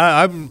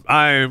I'm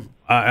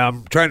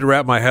trying to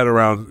wrap my head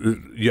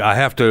around. I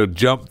have to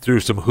jump through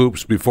some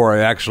hoops before I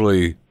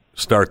actually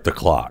start the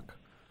clock.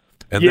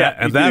 And you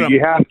have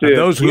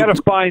to. You got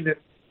to find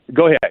it.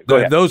 Go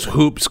ahead. Those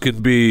hoops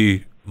can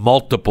be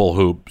multiple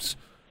hoops,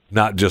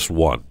 not just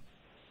one.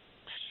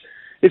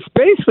 It's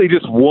basically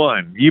just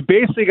one. You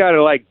basically got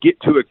to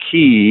get to a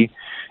key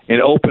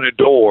and open a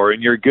door,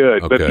 and you're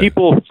good. Okay. But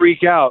people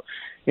freak out.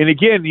 And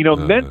again,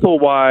 mental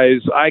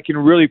wise, I can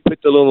really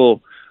put the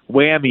little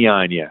whammy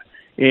on you.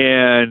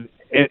 And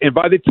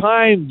by the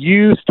time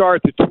you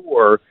start the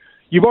tour,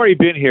 you've already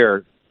been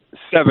here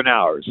 7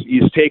 hours.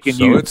 It's taken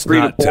you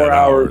 3 to 4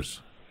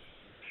 hours.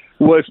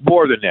 Well, it's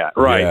more than that,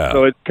 right? Yeah.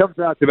 So it comes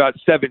out to about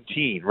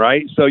 17,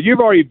 right? So you've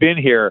already been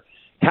here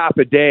half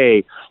a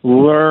day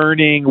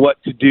learning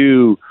what to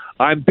do.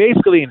 I'm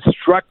basically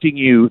instructing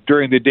you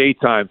during the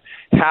daytime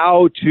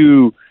how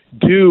to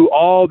do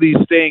all these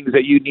things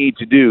that you need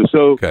to do.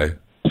 So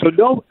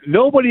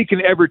nobody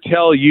can ever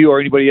tell you or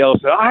anybody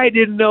else that I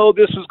didn't know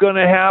this was going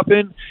to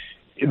happen.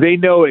 They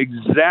know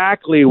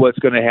exactly what's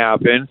going to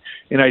happen,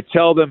 and I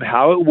tell them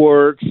how it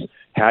works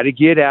how to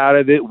get out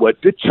of it, what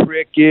the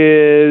trick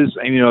is.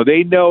 And,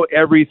 they know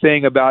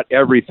everything about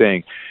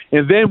everything.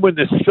 And then when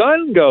the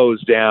sun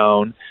goes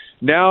down,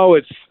 now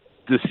it's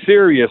the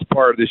serious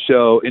part of the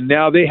show. And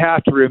now they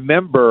have to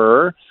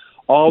remember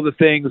all the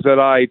things that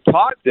I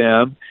taught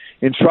them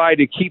and try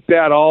to keep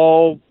that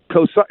all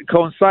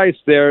concise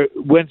there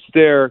once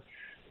they're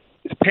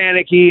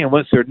panicky and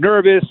once they're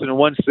nervous and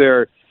once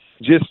they're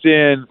just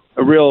in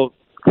a real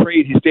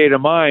crazy state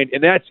of mind.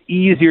 And that's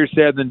easier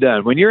said than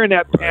done. When you're in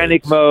that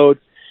panic mode,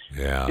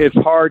 it's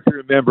hard to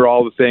remember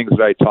all the things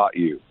that I taught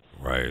you.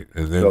 Right.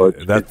 And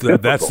then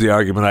that's the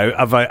argument.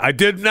 I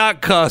did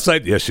not cuss.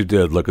 Yes, you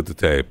did. Look at the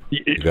tape.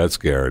 You got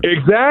scared.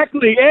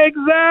 Exactly.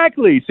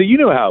 So you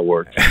know how it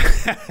works.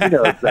 You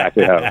know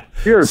exactly how.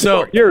 You're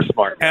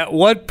smart. At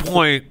what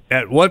point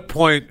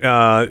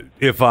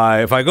if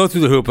I go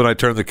through the hoop and I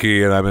turn the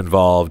key and I'm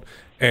involved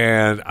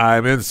and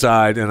I'm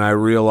inside and I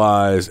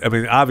realize,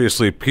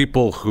 obviously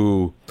people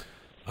who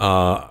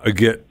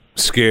get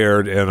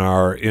scared and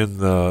are in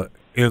the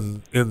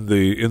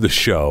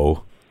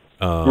show,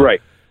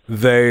 right?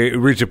 They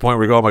reach a point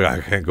where you go, oh my God,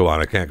 I can't go on.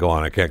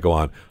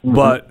 Mm-hmm.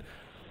 But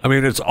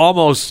it's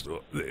almost,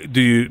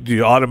 do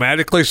you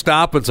automatically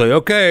stop and say,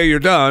 okay, you're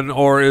done,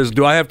 or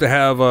do I have to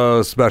have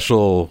a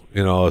special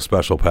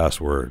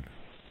password?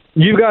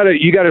 You got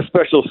a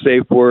special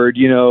safe word.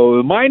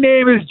 My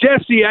name is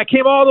Jesse. I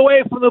came all the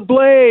way from the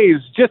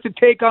Blaze just to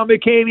take on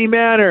McCamey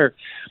Manor.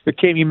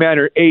 McCamey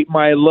Manor ate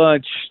my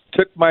lunch,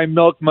 took my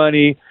milk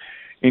money,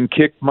 and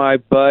kicked my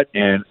butt,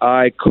 and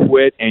I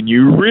quit. And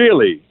you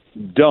really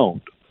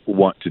don't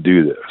want to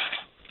do this.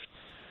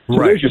 So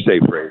there's your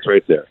safe phrase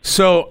right there.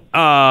 So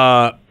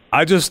I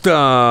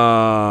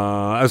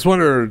was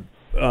wondering,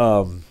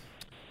 I'm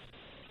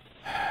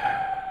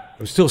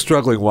still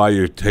struggling why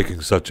you're taking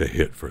such a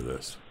hit for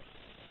this.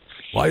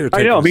 Why you're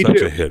taking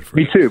such a hit for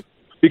this. Me too.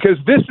 Because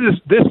this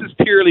is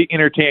purely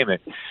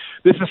entertainment.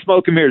 This is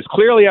smoke and mirrors.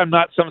 Clearly I'm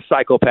not some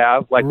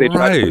psychopath like they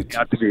try to make me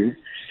out to be.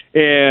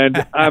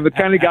 And I'm the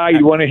kind of guy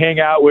you want to hang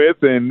out with,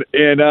 and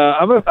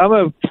I'm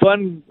a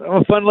fun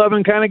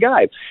loving kind of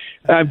guy.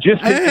 I'm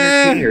just an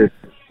entertainer.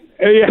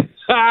 Yeah.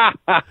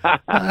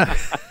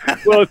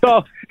 Well,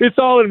 it's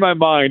all in my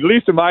mind. At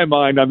least in my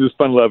mind, I'm this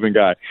fun loving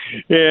guy,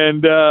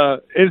 and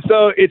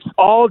so it's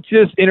all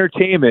just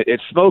entertainment.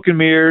 It's smoke and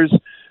mirrors.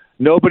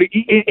 Nobody,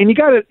 and you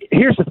got to.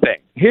 Here's the thing.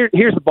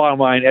 Here's the bottom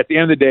line. At the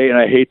end of the day, and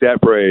I hate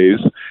that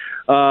phrase.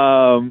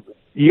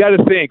 You got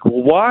to think.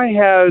 Why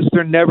has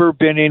there never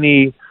been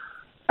any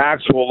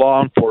actual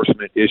law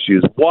enforcement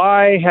issues?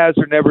 Why has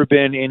there never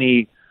been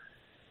any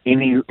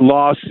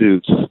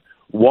lawsuits?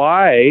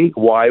 Why?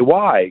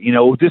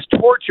 This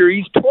torture,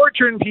 he's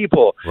torturing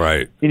people.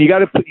 Right. And you got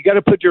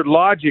to put your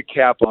logic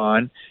cap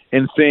on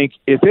and think,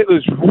 if it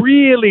was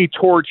really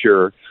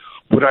torture,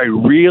 would I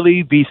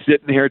really be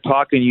sitting here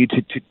talking to you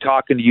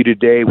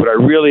today? Would I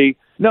really?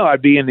 No,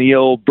 I'd be in the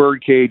old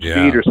birdcage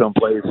feed or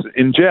someplace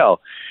in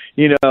jail.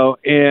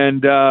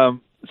 And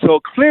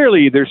so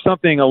clearly there's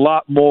something a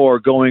lot more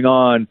going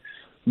on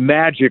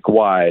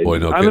magic-wise. Boy,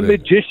 no I'm kidding. a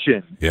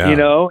magician,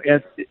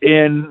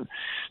 and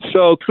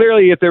so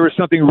clearly if there was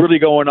something really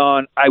going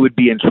on, I would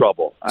be in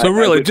trouble. So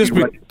really, just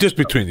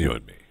between you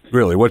and me,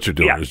 really, what you're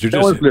doing is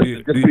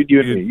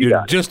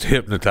you're just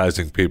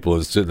hypnotizing people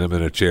and sitting them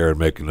in a chair and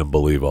making them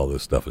believe all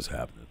this stuff is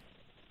happening.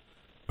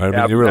 Right?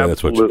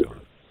 That's what you're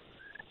doing.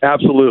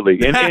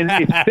 Absolutely. And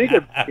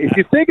if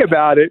you think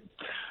about it,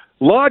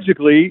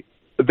 logically,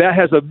 that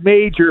has a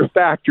major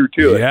factor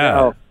to it. Yeah.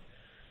 Now,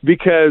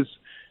 because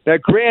now,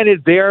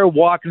 granted, they're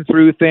walking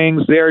through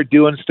things, they're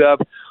doing stuff,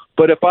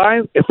 but if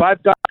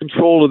I've got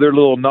control of their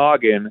little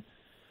noggin,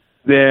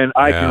 then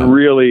I can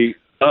really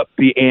up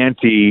the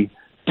ante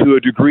to a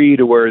degree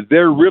to where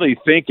they're really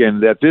thinking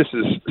that this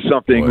is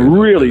something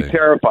really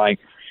terrifying.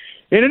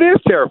 And it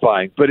is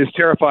terrifying, but it's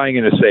terrifying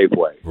in a safe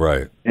way.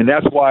 Right. And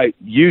that's why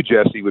you,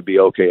 Jesse, would be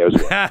okay as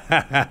well.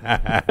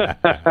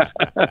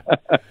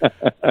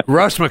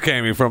 Russ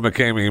McCamey from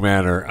McCamey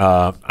Manor,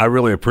 I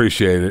really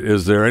appreciate it.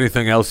 Is there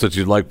anything else that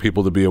you'd like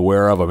people to be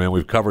aware of?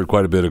 We've covered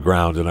quite a bit of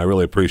ground, and I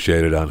really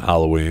appreciate it on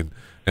Halloween.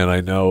 And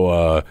I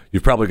know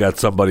you've probably got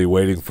somebody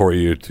waiting for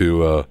you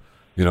to,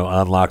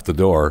 unlock the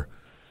door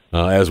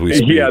as we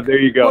speak. Yeah, there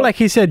you go. Well, like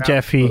he said,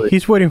 Jeffy,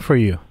 he's waiting for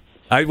you.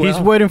 He's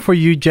waiting for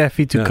you,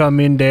 Jeffy, to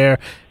come in there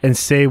and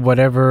say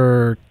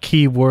whatever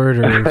keyword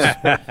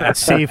or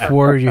safe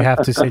word you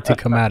have to say to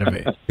come out of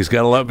it. He's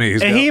got to let me.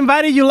 He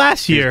invited you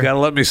last year. He's got to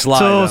let me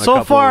slide.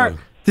 So far,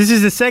 this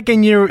is the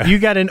second year you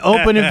got an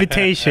open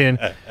invitation,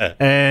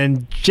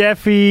 and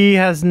Jeffy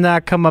has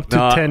not come up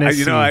to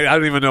Tennessee. I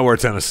don't even know where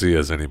Tennessee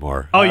is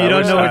anymore. Oh, you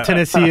don't know where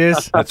Tennessee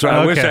is? That's right.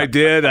 Okay. I wish I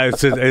did.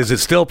 Is it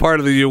still part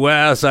of the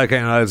U.S.? I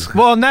can't.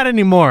 Well, not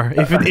anymore.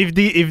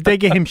 If they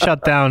get him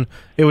shut down,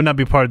 it would not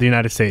be part of the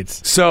United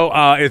States. So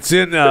it's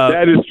in.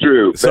 That is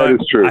true. That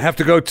is true. I have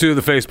to go to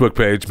the Facebook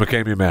page,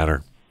 McCamey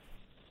Manor,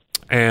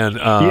 and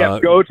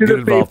go to the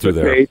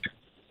Facebook page.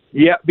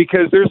 Yeah,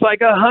 because there's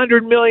like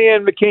 100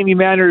 million McCamey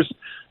Manors,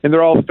 and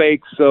they're all fake.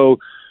 So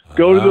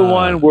go to the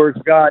one where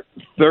it's got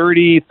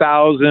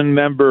 30,000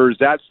 members.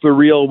 That's the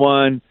real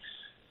one.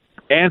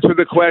 answer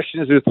the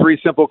questions. There's 3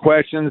 simple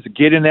questions.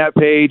 Get in that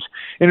page.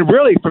 And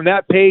really, from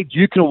that page,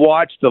 you can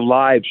watch the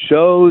live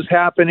shows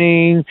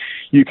happening.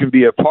 You can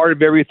be a part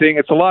of everything.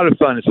 It's a lot of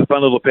fun. It's a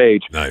fun little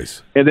page.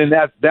 Nice. And then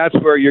that's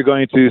where you're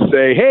going to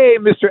say, hey,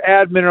 Mr.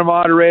 Admin or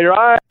Moderator,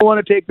 I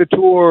want to take the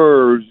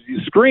tour.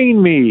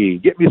 Screen me.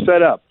 Get me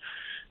set up.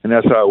 And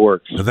that's how it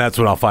works. And that's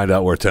when I'll find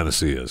out where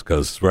Tennessee is,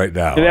 because right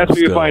now. And that's when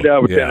you find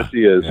out where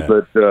Tennessee is.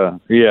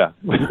 Yeah.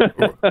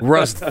 But,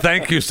 Russ,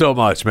 thank you so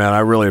much, man. I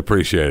really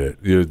appreciate it.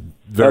 You're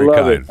very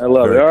kind. I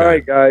love it. All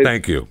right, guys.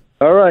 Thank you.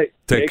 All right.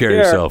 Take care of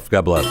yourself.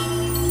 God bless.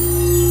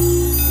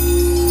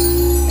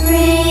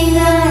 Ring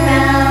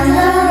around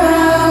the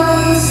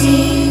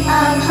rosy,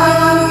 a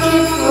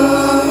pocket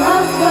full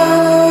of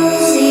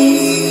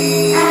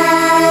posies.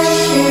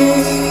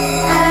 Ashes,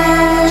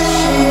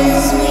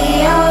 ashes,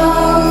 we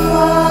all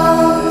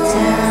fall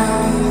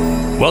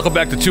down. Welcome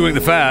back to Chewing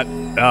the Fat.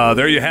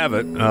 There you have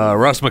it.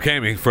 Russ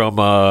McKamey from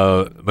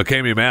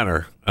McKamey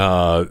Manor.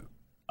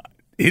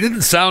 He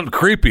didn't sound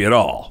creepy at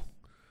all.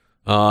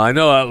 I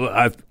know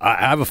I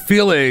have a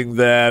feeling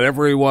that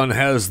everyone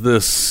has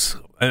this,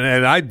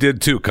 and I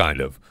did too,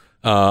 kind of.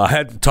 I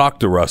hadn't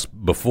talked to Russ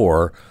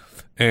before,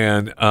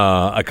 and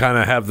I kind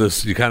of have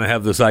this. You kind of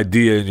have this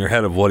idea in your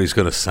head of what he's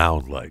going to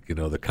sound like. You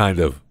know, the kind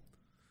of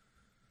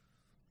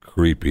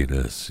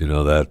creepiness. You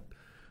know, that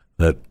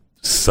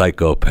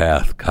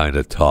psychopath kind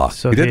of talk.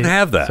 So he didn't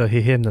have that. So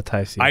he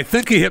hypnotized you. I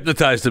think he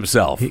hypnotized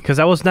himself. Because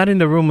I was not in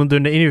the room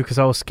during the interview because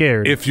I was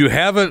scared. If you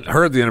haven't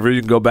heard the interview,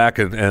 you can go back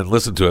and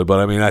listen to it. But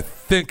I mean, I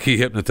think he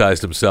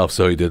hypnotized himself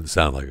so he didn't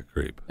sound like a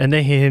creep. And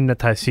then he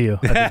hypnotized you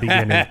at the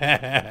beginning.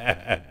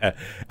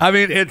 I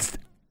mean,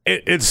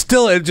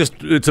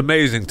 it's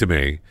amazing to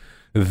me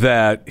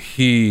that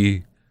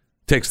he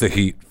takes the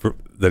heat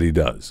that he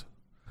does.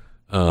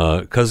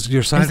 Because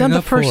you're signing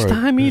up for it. It's not the first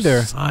time either.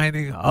 You're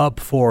signing up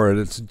for it.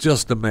 It's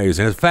just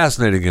amazing. It's a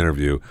fascinating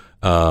interview.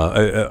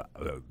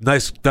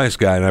 Nice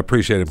guy, and I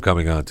appreciate him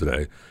coming on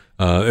today.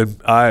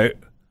 And I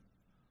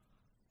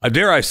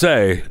dare I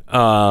say,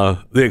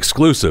 the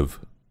exclusive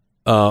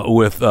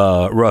with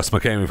Russ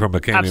McKamey from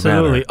McKamey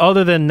Absolutely. Manor.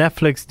 Other than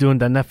Netflix doing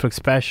the Netflix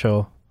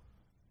special,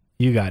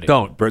 you got it.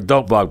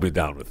 Don't bog me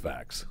down with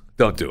facts.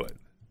 Don't do it.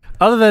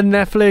 Other than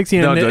Netflix,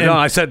 no,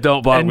 I said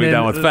don't bog me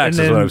down with facts.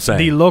 Is what I'm saying.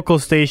 The local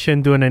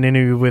station doing an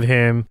interview with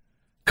him,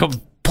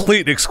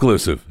 complete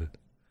exclusive,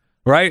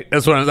 right?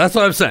 That's what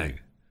I'm saying.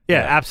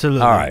 Yeah,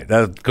 absolutely. All right,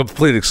 that's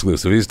complete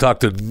exclusive. He's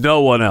talked to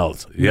no one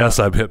else. Yes,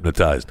 I'm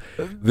hypnotized.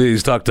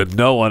 He's talked to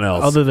no one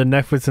else other than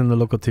Netflix and the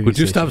local TV. Would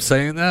you stop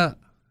saying that?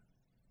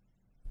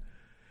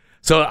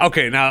 So,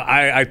 okay, now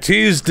I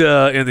teased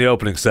in the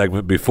opening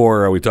segment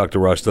before we talked to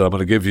Rush that I'm going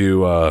to give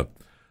you a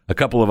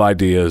couple of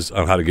ideas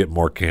on how to get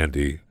more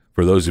candy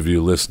for those of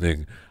you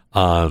listening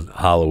on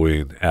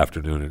Halloween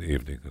afternoon and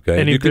evening. Okay,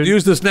 and you could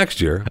use this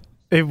next year.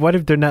 What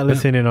if they're not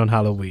listening on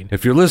Halloween?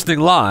 If you're listening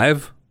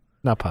live,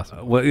 not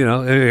possible. Well, you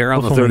know, here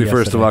on the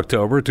 31st of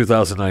October,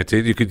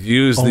 2019, you could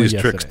use these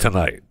tricks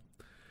tonight.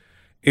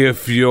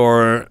 If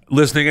you're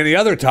listening any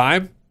other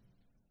time,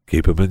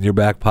 keep them in your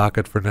back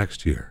pocket for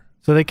next year.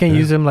 So they can't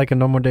use them like a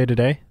normal day to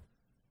day?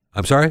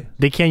 I'm sorry?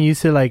 They can't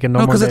use it like a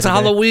normal day to day? No, because it's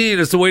Halloween.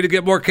 It's the way to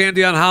get more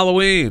candy on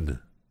Halloween.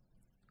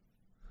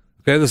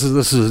 Okay, this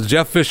is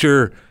Jeff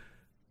Fisher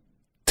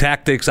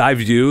tactics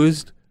I've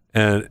used,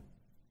 and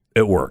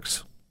it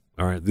works.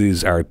 All right,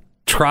 these are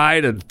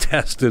tried and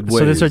tested ways.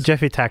 So these are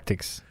Jeffy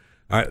tactics.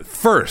 All right,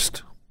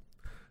 first,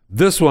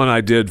 this one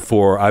I did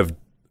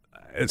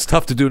it's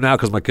tough to do now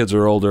because my kids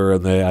are older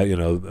and they, I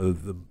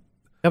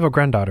have a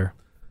granddaughter.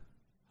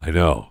 I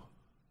know.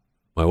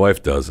 My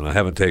wife does, and I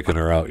haven't taken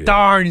her out yet.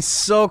 Darn,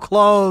 so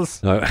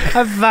close.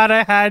 I thought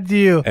I had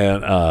you.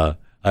 And I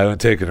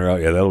haven't taken her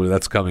out yet.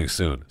 That's coming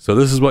soon. So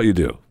this is what you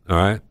do, all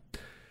right?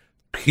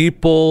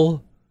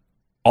 People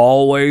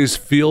always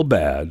feel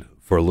bad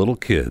for little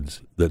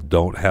kids that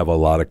don't have a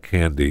lot of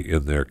candy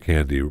in their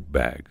candy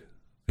bag.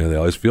 And they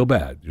always feel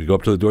bad. You go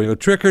up to the door, you go,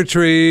 trick or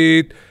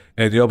treat,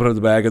 and you open up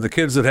the bag, and the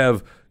kids that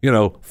have,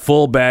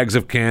 full bags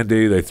of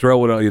candy, they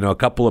throw it, a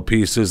couple of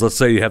pieces. Let's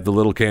say you have the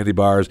little candy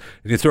bars,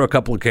 and you throw a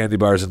couple of candy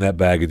bars in that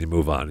bag, and you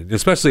move on. And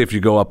especially if you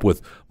go up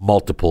with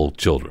multiple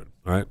children,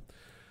 all right?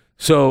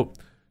 So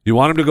you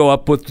want them to go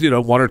up with,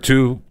 one or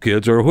two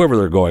kids or whoever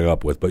they're going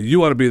up with, but you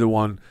want to be the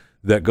one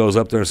that goes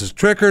up there and says,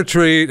 trick or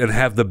treat, and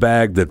have the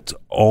bag that's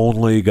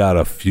only got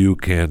a few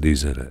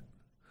candies in it.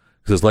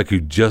 Because it's like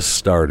you just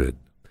started,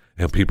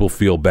 and people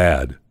feel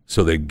bad,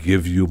 so they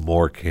give you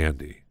more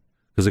candy.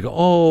 Because they go,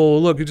 oh,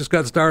 look, you just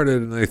got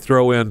started, and they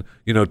throw in,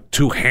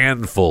 2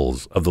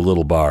 handfuls of the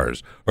little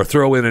bars, or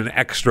throw in an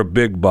extra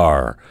big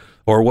bar,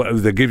 or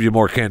they give you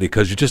more candy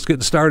because you're just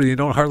getting started. You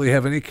don't hardly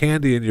have any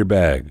candy in your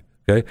bag.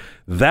 Okay,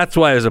 that's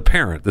why as a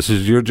parent, this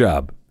is your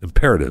job,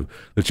 imperative,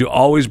 that you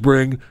always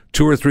bring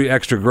 2 or 3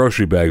 extra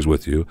grocery bags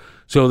with you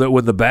so that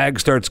when the bag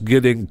starts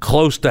getting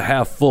close to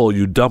half full,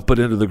 you dump it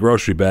into the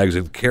grocery bags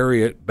and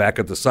carry it back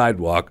at the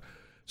sidewalk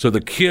so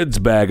the kid's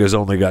bag has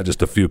only got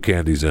just a few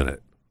candies in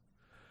it.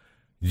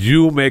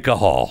 You make a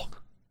haul.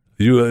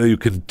 You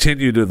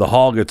continue to, the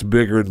haul gets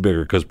bigger and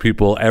bigger because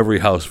every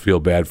house feel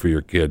bad for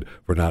your kid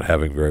for not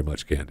having very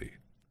much candy.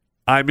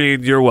 I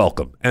mean, you're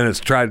welcome. And it's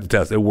tried and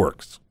tested. It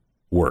works.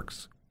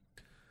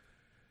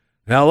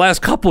 Now, the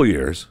last couple of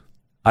years,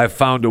 I've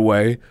found a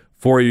way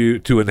for you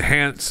to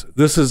enhance.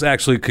 This is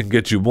actually can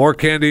get you more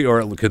candy or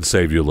it can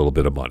save you a little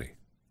bit of money.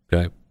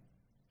 Okay?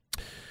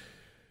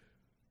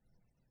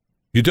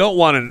 You don't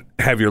want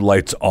to have your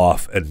lights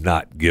off and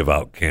not give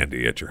out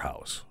candy at your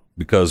house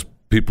because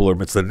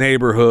it's the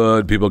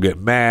neighborhood. People get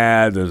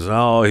mad. There's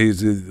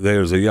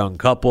a young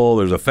couple.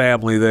 There's a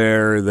family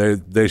there.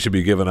 They should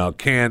be giving out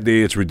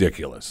candy. It's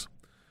ridiculous.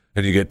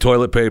 And you get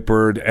toilet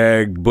papered,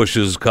 egg,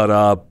 bushes cut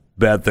up.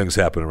 Bad things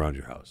happen around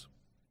your house.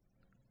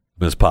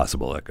 It's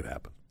possible that could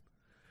happen.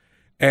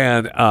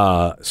 And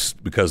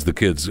because the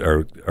kids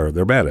they're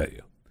mad at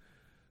you.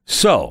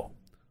 So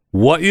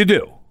what you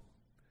do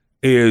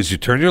is you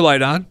turn your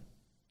light on.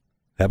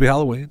 Happy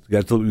Halloween.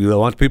 You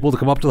want people to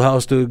come up to the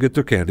house to get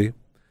their candy.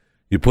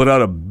 You put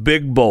out a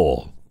big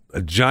bowl,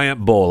 a giant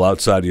bowl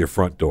outside of your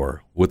front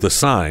door with a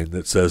sign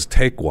that says,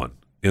 take one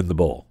in the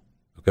bowl.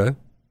 Okay?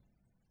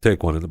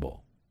 Take one in the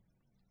bowl.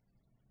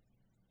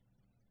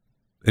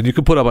 And you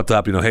can put up on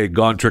top, hey,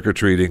 gone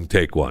trick-or-treating,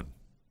 take one.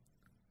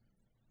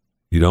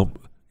 You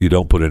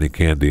don't put any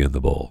candy in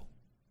the bowl.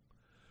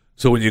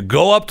 So when you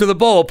go up to the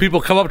bowl, people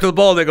come up to the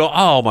bowl, they go,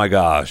 oh my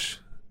gosh,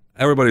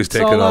 everybody's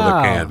taking all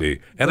the candy.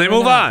 And they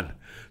move on.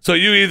 So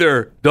you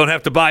either don't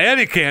have to buy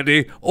any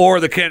candy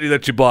or the candy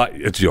that you bought,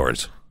 it's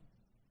yours.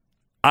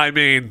 I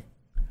mean,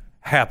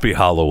 happy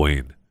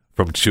Halloween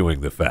from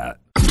Chewing the Fat.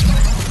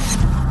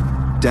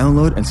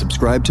 Download and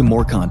subscribe to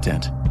more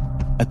content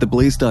at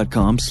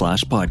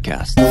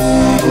theblaze.com/podcast.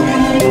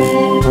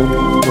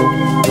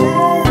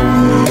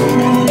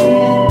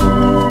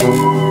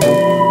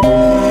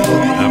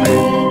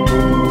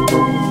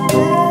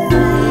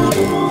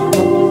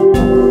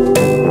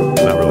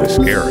 Not really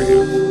scary.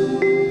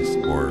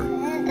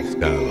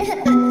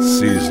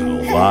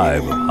 Seasonal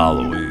vibe of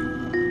Halloween.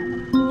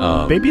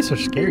 Babies are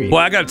scary. Well,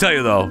 I got to tell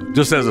you though,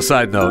 just as a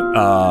side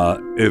note,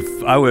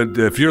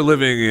 if you're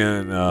living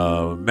in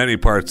many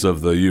parts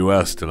of the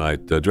U.S.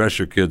 tonight, dress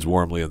your kids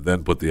warmly and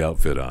then put the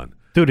outfit on.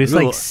 Dude, it's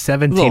like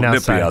 17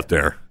 outside. Nippy out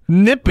there.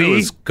 Nippy.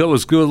 It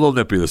was a little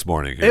nippy this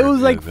morning. It was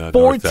like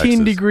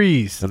 14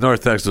 degrees. In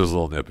North Texas is a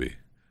little nippy,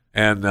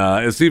 and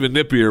it's even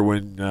nippier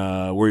when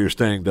where you're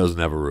staying doesn't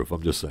have a roof.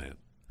 I'm just saying.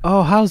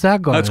 Oh, how's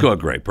that going? That's going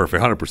great.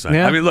 Perfect. 100%.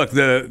 Yeah. I mean, look,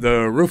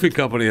 the roofing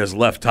company has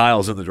left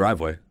tiles in the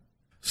driveway.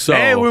 So,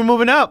 hey, we're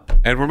moving up.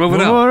 And we're moving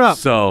up.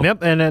 So,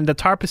 yep. And then the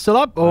tarp is still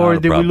up, or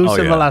did we lose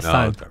it the last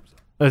time?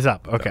 It's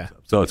up. Okay.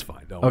 Up. So it's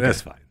fine. Don't worry.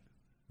 That's fine.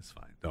 It's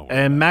fine. Don't worry.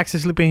 And Max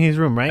is sleeping in his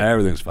room, right?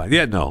 Everything's fine.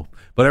 Yeah, no.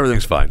 But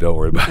everything's fine. Don't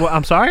worry about it. Well,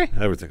 I'm sorry?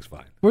 Everything's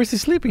fine. Where's he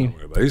sleeping? Don't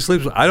worry about it. He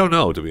sleeps. I don't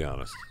know, to be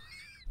honest.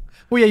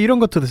 Well, yeah, you don't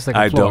go to the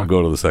second floor. I don't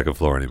go to the second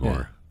floor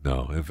anymore. Yeah.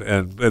 No.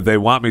 If they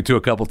want me to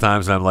a couple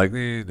times, and I'm like,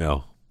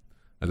 no.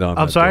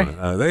 I'm sorry?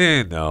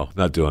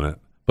 Not doing it.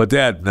 But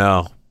Dad,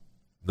 no,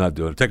 not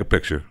doing it. Take a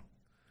picture.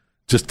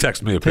 Just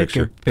text me a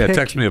picture.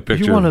 Text me a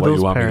picture of what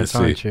you want me to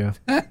see. You?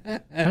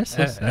 That's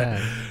so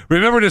sad.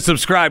 Remember to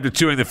subscribe to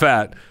Chewing the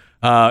Fat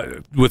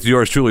with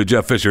yours truly,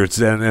 Jeff Fisher.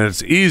 And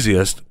it's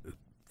easiest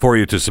for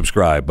you to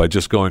subscribe by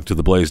just going to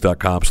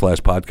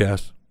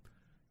theblaze.com/podcast.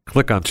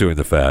 Click on Chewing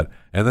the Fat,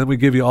 and then we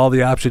give you all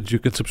the options you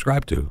can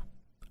subscribe to.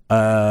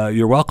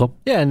 You're welcome.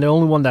 Yeah, and the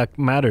only one that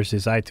matters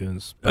is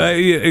iTunes.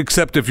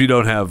 Except if you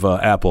don't have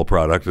Apple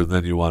product, and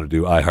then you want to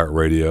do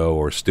iHeartRadio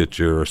or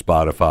Stitcher or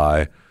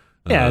Spotify.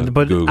 Yeah,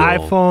 but Google.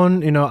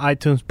 iPhone,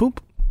 iTunes, boop,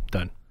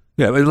 done.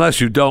 Yeah,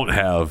 unless you don't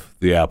have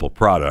the Apple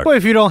product. Well,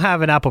 if you don't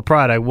have an Apple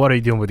product, what are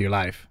you doing with your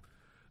life?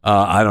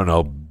 I don't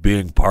know,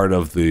 being part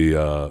of the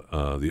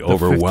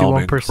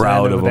overwhelming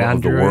crowd of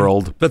the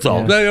world. That's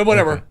all. Yeah.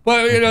 Whatever. Okay.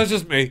 Well, it's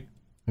just me.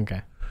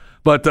 Okay.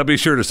 But be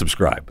sure to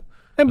subscribe.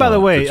 And by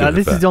the way,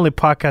 this is the only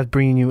podcast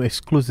bringing you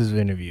exclusive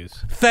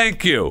interviews.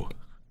 Thank you,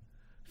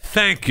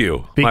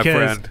 because my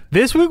friend.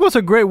 This week was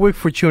a great week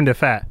for Chewing the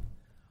Fat.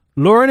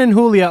 Lauren and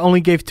Julia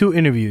only gave 2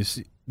 interviews.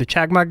 The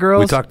Chagma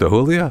girls. We talked to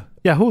Julia?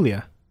 Yeah,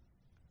 Julia.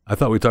 I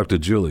thought we talked to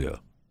Julia.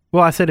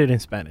 Well, I said it in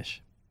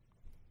Spanish.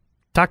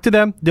 Talk to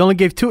them. They only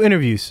gave 2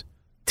 interviews.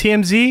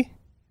 TMZ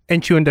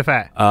and Chewing the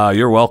Fat.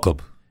 You're welcome.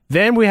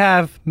 Then we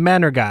have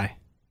Manor Guy.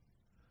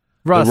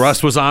 Russ.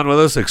 Russ was on with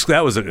us.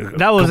 That was a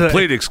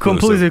complete exclusive.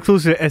 Completely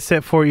exclusive,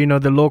 except for,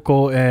 the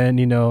local and,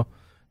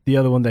 the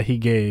other one that he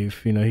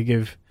gave. He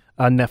gave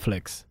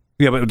Netflix.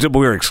 Yeah, but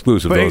we're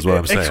exclusive, though, is what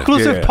I'm saying.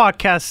 Exclusive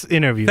podcast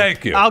interview.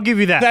 Thank you. I'll give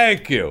you that.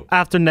 Thank you.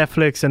 After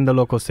Netflix and the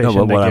local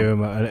station, they gave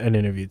him an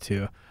interview,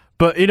 too.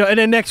 But, and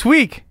then next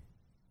week,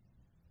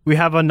 we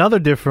have another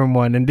different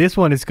one. And this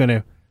one is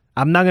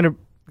I'm not going to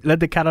let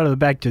the cat out of the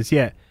bag just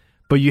yet.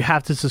 But you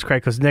have to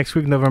subscribe because next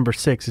week, November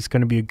 6th, is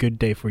going to be a good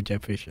day for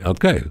Jeff Fisher.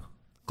 Okay.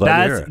 Glad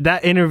to hear it.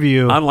 That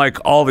interview. Unlike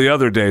all the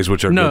other days,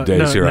 which are good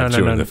days here on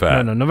Chewing the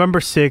Fat. No,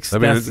 November 6th. I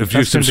mean, if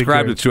you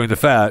subscribe to Chewing the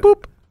Fat,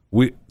 boop.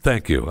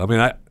 Thank you. I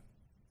mean,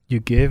 You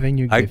give and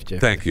you give,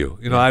 Jeff. Thank you.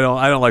 You know, I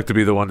don't like to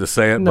be the one to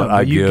say it, but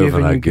I give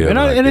and I give.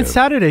 And it's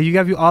Saturday. You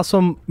have your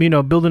awesome,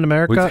 Building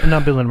America.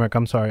 Not Building America.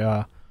 I'm sorry.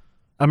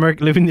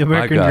 Living the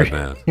American dream.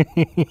 Man.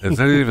 It's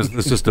not even.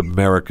 It's just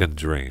American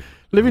dream.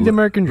 Living the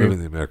American dream.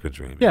 Living the American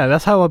dream. Yeah,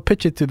 that's how I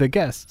pitch it to the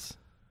guests.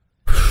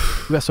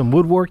 We got some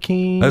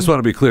woodworking. I just want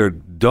to be clear.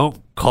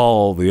 Don't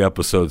call the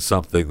episode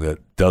something that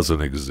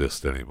doesn't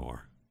exist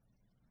anymore.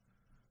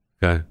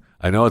 Okay.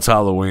 I know it's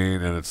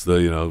Halloween and it's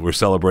we're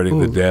celebrating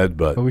the dead,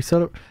 but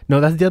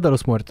no, that's Dia de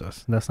los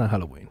Muertos. That's not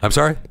Halloween. I'm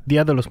sorry?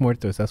 Dia de los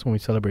Muertos. That's when we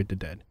celebrate the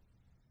dead.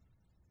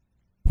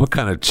 What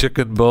kind of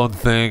chicken bone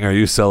thing are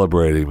you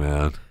celebrating,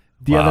 man?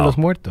 Dia de los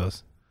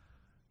Muertos.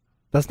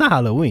 That's not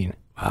Halloween.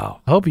 Wow.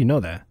 I hope you know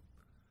that.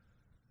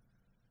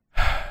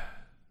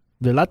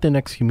 The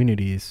Latinx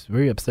community is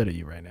very upset at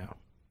you right now.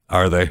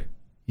 Are they?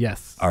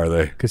 Yes. Are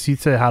they? Because you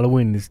said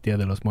Halloween is Dia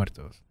de los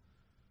Muertos.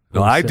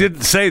 No, I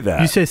didn't say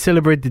that. You said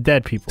celebrate the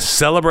dead, people.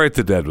 Celebrate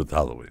the dead with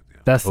Halloween.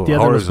 Yeah. That's Dia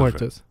de los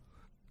Muertos.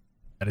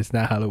 That is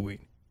not Halloween.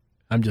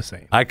 I'm just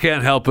saying. I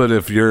can't help it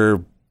if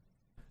you're...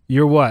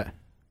 You're what?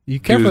 You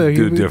careful.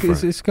 Do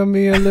different. It's going to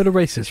be a little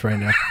racist right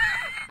now.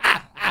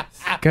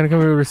 It's going to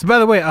come racist. By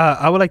the way,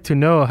 I would like to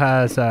know,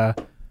 has a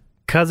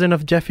cousin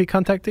of Jeffy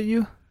contacted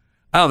you?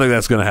 I don't think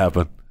that's going to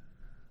happen.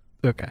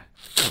 Okay. I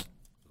don't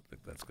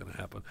think that's going to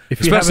happen.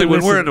 Especially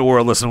when we're in a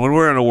world, when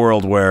we're in a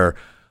world where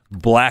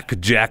black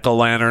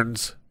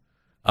jack-o'-lanterns,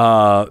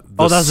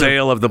 the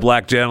sale of the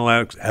black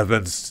jack-o'-lanterns have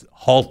been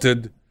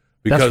halted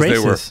because they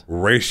were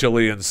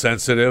racially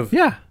insensitive.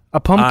 Yeah. A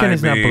pumpkin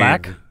is not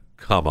black.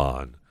 Come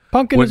on.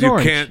 Pumpkin is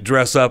orange. You can't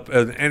dress up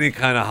in any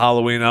kind of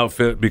Halloween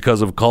outfit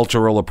because of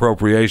cultural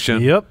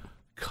appropriation. Yep.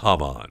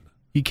 Come on.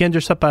 You can't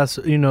dress up as,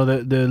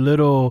 the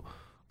little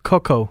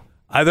Coco.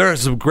 There are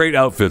some great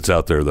outfits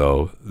out there,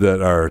 though,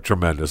 that are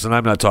tremendous. And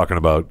I'm not talking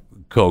about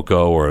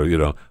Coco or,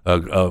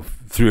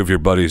 three of your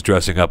buddies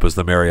dressing up as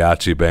the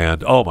mariachi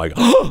band. Oh, my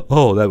God.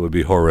 Oh, that would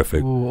be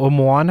horrific. Or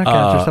Moana. Can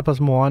I dress up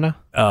as Moana?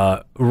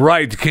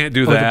 Right. You can't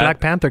do that. Or the Black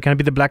Panther. Can I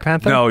be the Black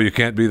Panther? No, you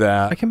can't be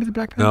that. I can't be the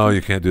Black Panther? No,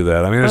 you can't do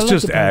that. I mean, it's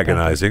just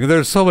agonizing.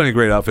 There's so many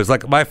great outfits.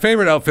 Like, my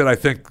favorite outfit, I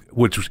think,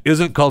 which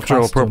isn't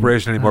cultural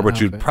appropriation anymore,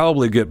 but you'd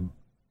probably get...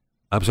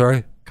 I'm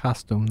sorry?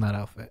 Costume, not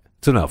outfit.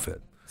 It's an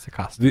outfit. It's a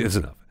costume. It's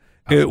an outfit.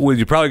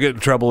 You'd probably get in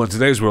trouble in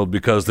today's world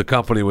because the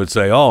company would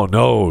say, "Oh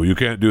no, you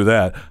can't do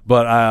that."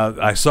 But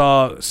I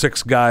saw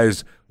 6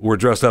 guys were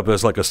dressed up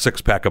as like a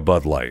 6-pack of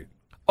Bud Light.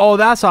 Oh,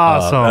 that's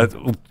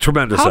awesome!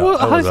 Tremendous.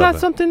 How is that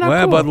something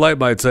not cool? Bud Light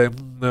might say,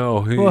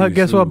 "No." Well,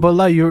 guess what, Bud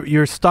Light,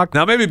 you're stuck.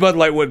 Now maybe Bud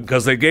Light wouldn't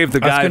because they gave the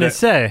guy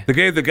they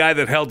gave the guy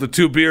that held the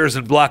 2 beers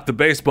and blocked the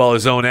baseball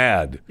his own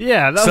ad.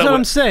 Yeah, that's what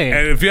I'm saying.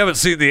 And if you haven't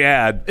seen the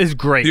ad, it's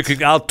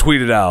great. I'll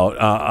tweet it out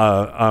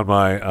on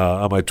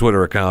my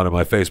Twitter account and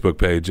my Facebook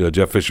page,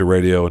 Jeff Fisher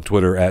Radio, and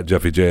Twitter at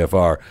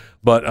JeffyJFR.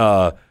 But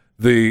I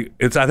think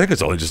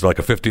it's only just like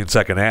a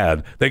 15-second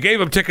ad. They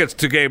gave him tickets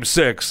to Game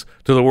 6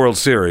 to the World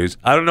Series.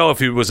 I don't know if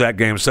he was at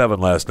Game 7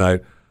 last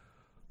night.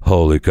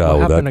 Holy cow,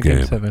 what happened that to game.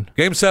 Game 7?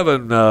 Game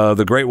 7,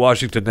 the great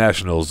Washington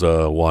Nationals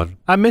won.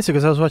 I missed it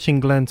because I was watching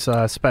Glenn's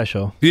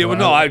special. Yeah, well,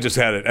 no, I just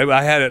had it.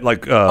 I had it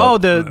like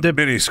the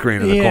mini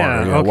screen in the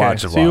corner. Okay.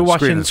 Watch and so you're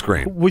watching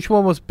screen. Which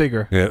one was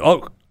bigger? Yeah.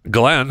 Oh,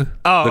 Glenn.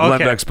 The Glenn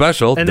Beck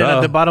special. And then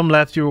at the bottom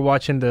left, you were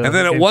watching the. And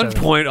then at one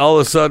point, all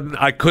of a sudden,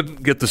 I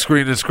couldn't get the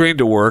screen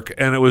to work,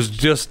 and it was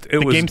just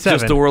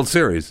the World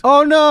Series.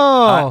 Oh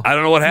no! I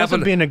don't know what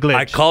happened. Must have been a glitch.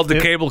 I called the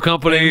cable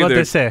company. What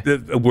they say?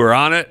 We're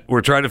on it.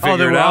 We're trying to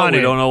figure it out. We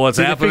don't know what's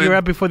happening. Figure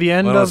out before the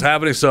end. What's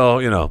happening? So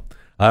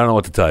I don't know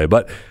what to tell you,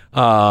 but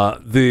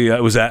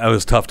it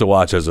was tough to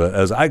watch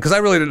because I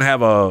really didn't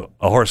have a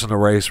horse in the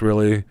race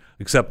really,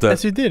 except that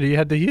yes you did. You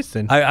had the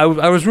Houston. I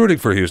was rooting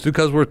for Houston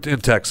because we're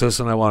in Texas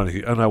and I wanted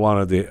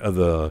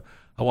the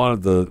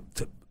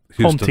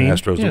Houston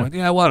Astros to win.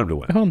 Yeah, I wanted them to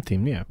win. The home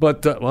team, yeah.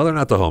 But they're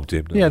not the home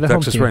team. Yeah, the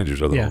Texas home team.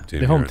 Rangers are the home team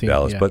the home here team, in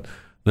Dallas, but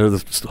they're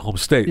the home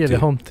state. Yeah, team. the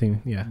home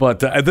team. Yeah. But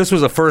this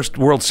was a first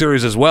World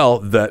Series as well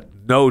that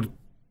no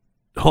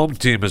home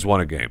team has won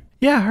a game.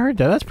 Yeah, I heard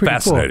that. That's pretty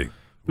fascinating. Cool.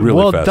 Really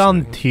well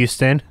fascinating. done,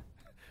 Houston.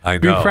 I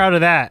know. Be proud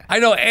of that. I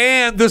know,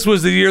 and this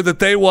was the year that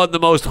they won the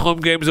most home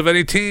games of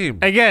any team.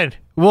 Again,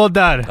 well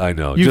done. I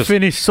know. You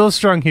finished so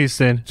strong,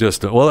 Houston.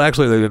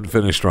 Actually, they didn't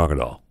finish strong at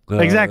all.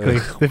 Exactly.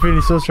 They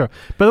finished so strong.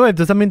 By the way,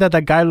 does that mean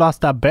that guy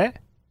lost that bet?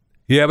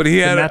 Yeah, but he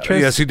had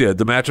mattress? Yes, he did.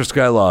 The mattress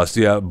guy lost.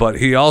 Yeah, but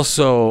he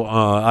also,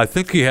 I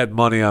think he had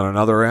money on the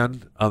other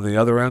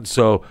end.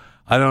 So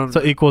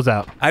So it equals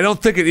out. I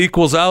don't think it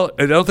equals out.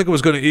 I don't think it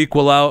was going to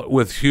equal out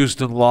with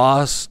Houston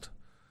lost,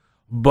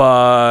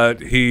 but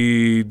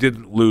he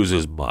didn't lose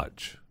as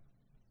much.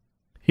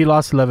 He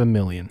lost $11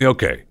 million.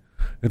 Okay.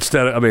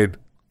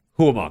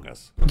 Who among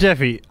us?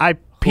 Jeffy, I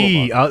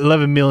pee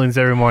 $11 million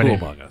every morning.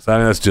 Who among us? I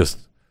mean, that's just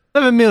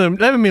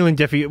 $11 million,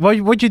 Jeffy.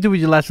 What'd you do with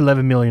your last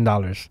 $11 million?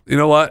 You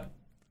know what?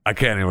 I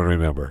can't even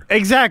remember.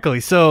 Exactly.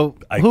 So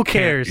who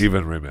cares? Can't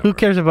even remember. Who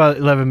cares about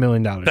 $11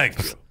 million?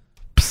 Thank you.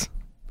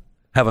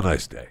 Have a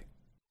nice day.